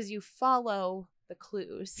because you follow the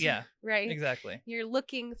clues. Yeah, Right? exactly. You're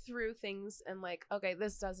looking through things and like, okay,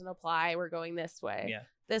 this doesn't apply. We're going this way. Yeah.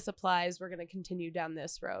 This applies. We're going to continue down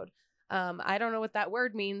this road. I don't know what that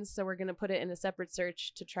word means, so we're going to put it in a separate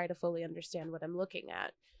search to try to fully understand what I'm looking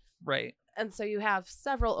at. Right. And so you have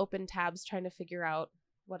several open tabs trying to figure out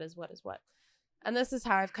what is what. And this is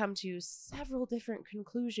how I've come to several different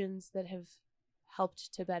conclusions that have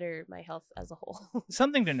helped to better my health as a whole.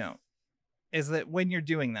 Something to note is that when you're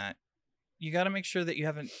doing that, you got to make sure that you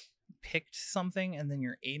haven't picked something and then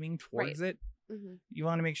you're aiming towards it. Mm-hmm. You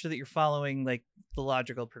want to make sure that you're following like the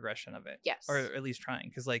logical progression of it. Yes. Or at least trying.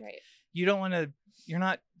 Because like Right. you don't want to, you're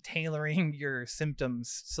not tailoring your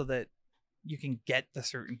symptoms so that you can get the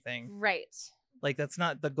certain thing. Right. Like that's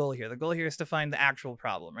not the goal here. The goal here is to find the actual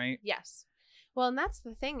problem, right? Yes. Well, and that's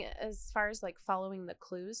the thing as far as like following the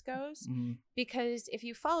clues goes, Mhm. because if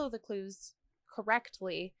you follow the clues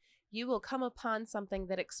correctly, you will come upon something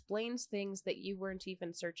that explains things that you weren't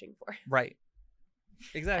even searching for. Right.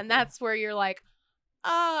 Exactly. And that's where you're like,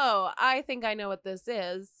 oh, I think I know what this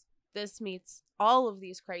is. This meets all of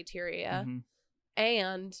these criteria Mhm.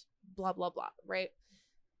 and blah, blah, blah, right?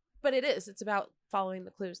 But it's about following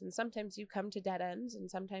the clues. And sometimes you come to dead ends and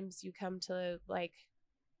sometimes you come to like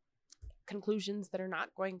conclusions that are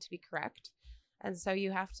not going to be correct. And so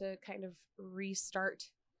you have to kind of restart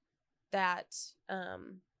that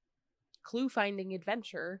clue finding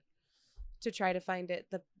adventure to try to find it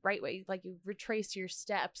the right way. Like you retrace your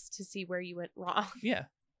steps to see where you went wrong. Yeah.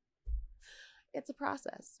 It's a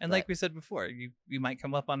process. And like we said before, you might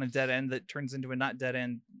come up on a dead end that turns into a not dead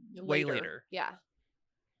end way later. Yeah.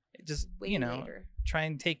 Just, Way you know, later. try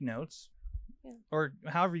and take notes. Yeah. Or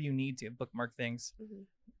however you need to bookmark things. Mhm.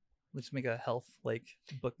 Let's make a health like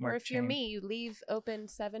bookmark Or if you're chain. me, you leave open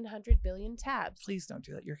 700 billion tabs. Please don't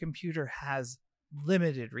do that. Your computer has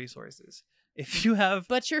limited resources. If you have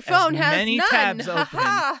But your phone has many none. tabs open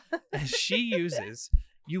Ha-ha. as she uses,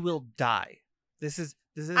 you will die. This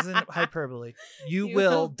isn't hyperbole. You You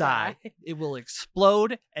will will die. die. It will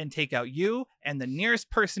explode and take out you and the nearest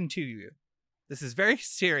person to you. This is very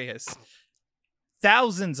serious.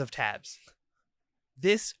 Thousands of tabs.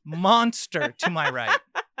 This monster to my right.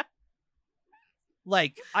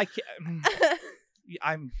 Like I can't.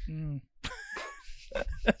 I'm.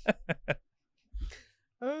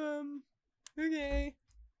 Okay.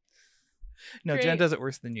 No, Jen Great. does it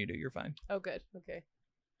worse than you do. You're fine. Oh, good. Okay.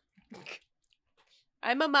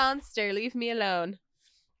 I'm a monster. Leave me alone.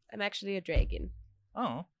 I'm actually a dragon.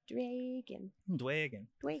 Oh, Dragon. Dwagon.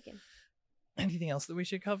 Dragon. Anything else that we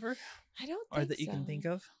should cover I don't or think that you can so. think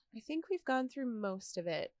of? I think we've gone through most of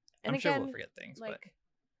it. And I'm again, sure we'll forget things, like,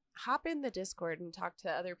 hop in the Discord and talk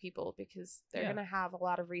to other people because they're Yeah. going to have a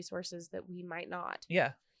lot of resources that we might not. but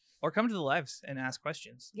yeah. Or come to the lives and ask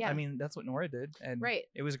questions. Yeah. I mean, that's what Nora did. And Right.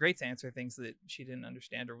 it was great to answer things that she didn't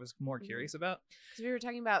understand or was more Mhm. curious about. Because we were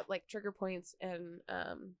talking about like trigger points and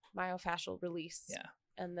myofascial release. Yeah.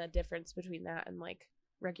 And the difference between that and like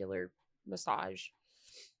regular massage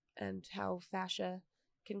and how fascia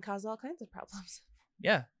can cause all kinds of problems.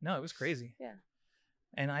 Yeah. No, it was crazy. Yeah.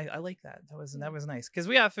 And I like that. That was Yeah. nice. Because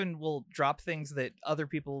we often will drop things that other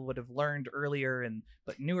people would have learned earlier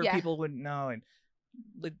but newer Yeah. people wouldn't know. And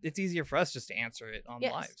it's easier for us just to answer it on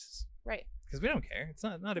Yes. lives. Right. Because we don't care. It's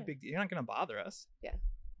not a Yeah. big deal. You're not going to bother us.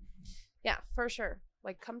 Yeah, for sure.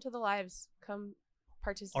 Like come to the lives, come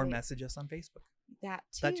participate. Or message us on Facebook. That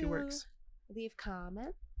too. That too works. Leave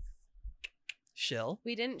comments. Shill.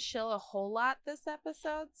 We didn't shill a whole lot this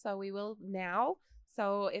episode, so we will now.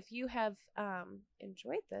 So if you have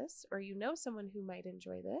enjoyed this or you know someone who might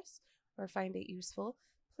enjoy this or find it useful,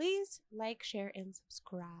 please like, share, and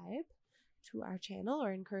subscribe to our channel,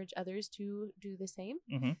 or encourage others to do the same.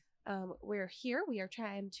 We're here. We are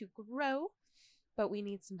trying to grow, but we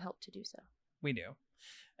need some help to do so. We do.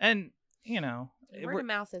 And, Word of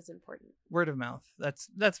mouth is important. Word of mouth.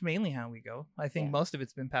 That's mainly how we go. I think most of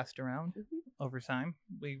it's been passed around over time.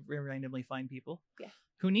 We randomly find people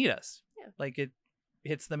who need us. Yeah. Like, it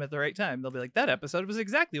hits them at the right time. They'll be like, that episode was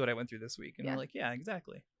exactly what I went through this week. And we're like, yeah,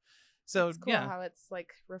 exactly. So, it's cool how it's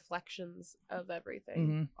like reflections of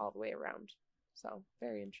everything all the way around. So,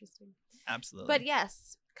 very interesting. Absolutely. But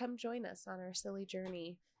yes, come join us on our silly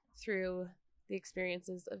journey through the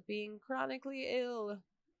experiences of being chronically ill.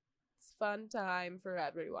 It's a fun time for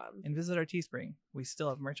everyone. And visit our Teespring. We still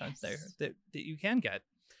have merch on there that you can get.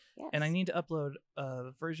 Yes. And I need to upload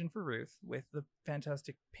a version for Ruth with the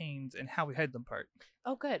fantastic pains and how we hide them part.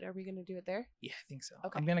 Oh, good. Are we going to do it there? Yeah, I think so.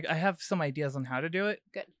 Okay. I have some ideas on how to do it.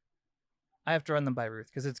 Good. I have to run them by Ruth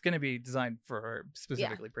because it's going to be designed for her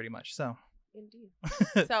specifically, pretty much. So. Indeed.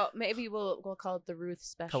 So maybe we'll call it the Ruth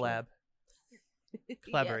special.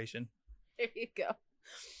 Collaboration. Yes. There you go.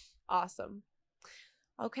 Awesome.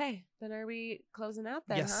 Okay, then are we closing out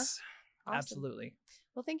then? Yes, Awesome. absolutely.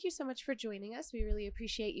 Well, thank you so much for joining us. We really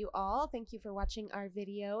appreciate you all. Thank you for watching our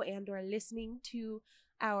video and or listening to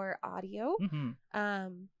our audio.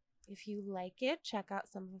 If you like it, check out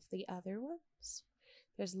some of the other ones.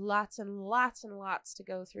 There's lots and lots and lots to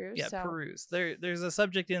go through. Yeah, so. peruse. There's a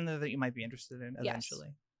subject in there that you might be interested in eventually.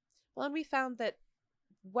 Yes. Well, and we found that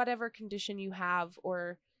whatever condition you have,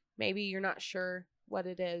 or maybe you're not sure what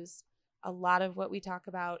it is, a lot of what we talk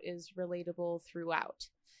about is relatable throughout.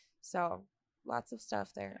 So lots of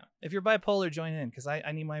stuff there. Yeah. If you're bipolar, join in, because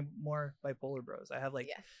I need my more bipolar bros. I have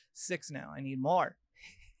 6 now. I need more.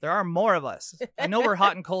 There are more of us. I know we're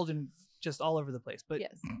hot and cold and just all over the place, but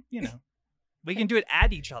we can do it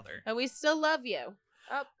at each other. And we still love you.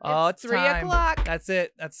 It's 3 time. o'clock. That's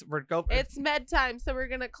it. We're going. It's med time, so we're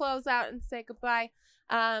gonna close out and say goodbye.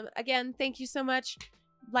 Again, thank you so much.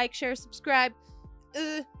 Like, share, subscribe.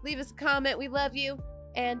 Leave us a comment. We love you,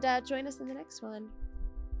 and join us in the next one.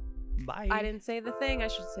 Bye. I didn't say the thing. I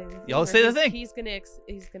should say the thing. Y'all say the thing. He's gonna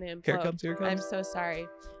implode. Here it comes. I'm so sorry.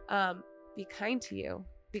 Be kind to you.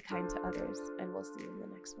 Be kind to others, and we'll see you in the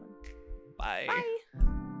next one. Bye. Bye.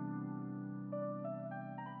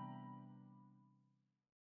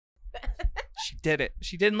 She did it.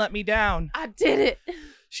 She didn't let me down. I did it.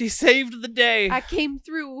 She saved the day. I came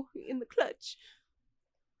through in the clutch.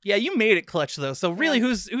 Yeah, you made it clutch though. So really,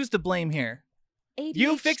 who's to blame here? ADHD.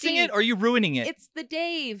 You fixing it or you ruining it? It's the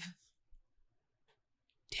Dave.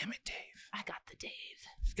 Damn it, Dave. I got the Dave.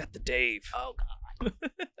 He's got the Dave. Oh God.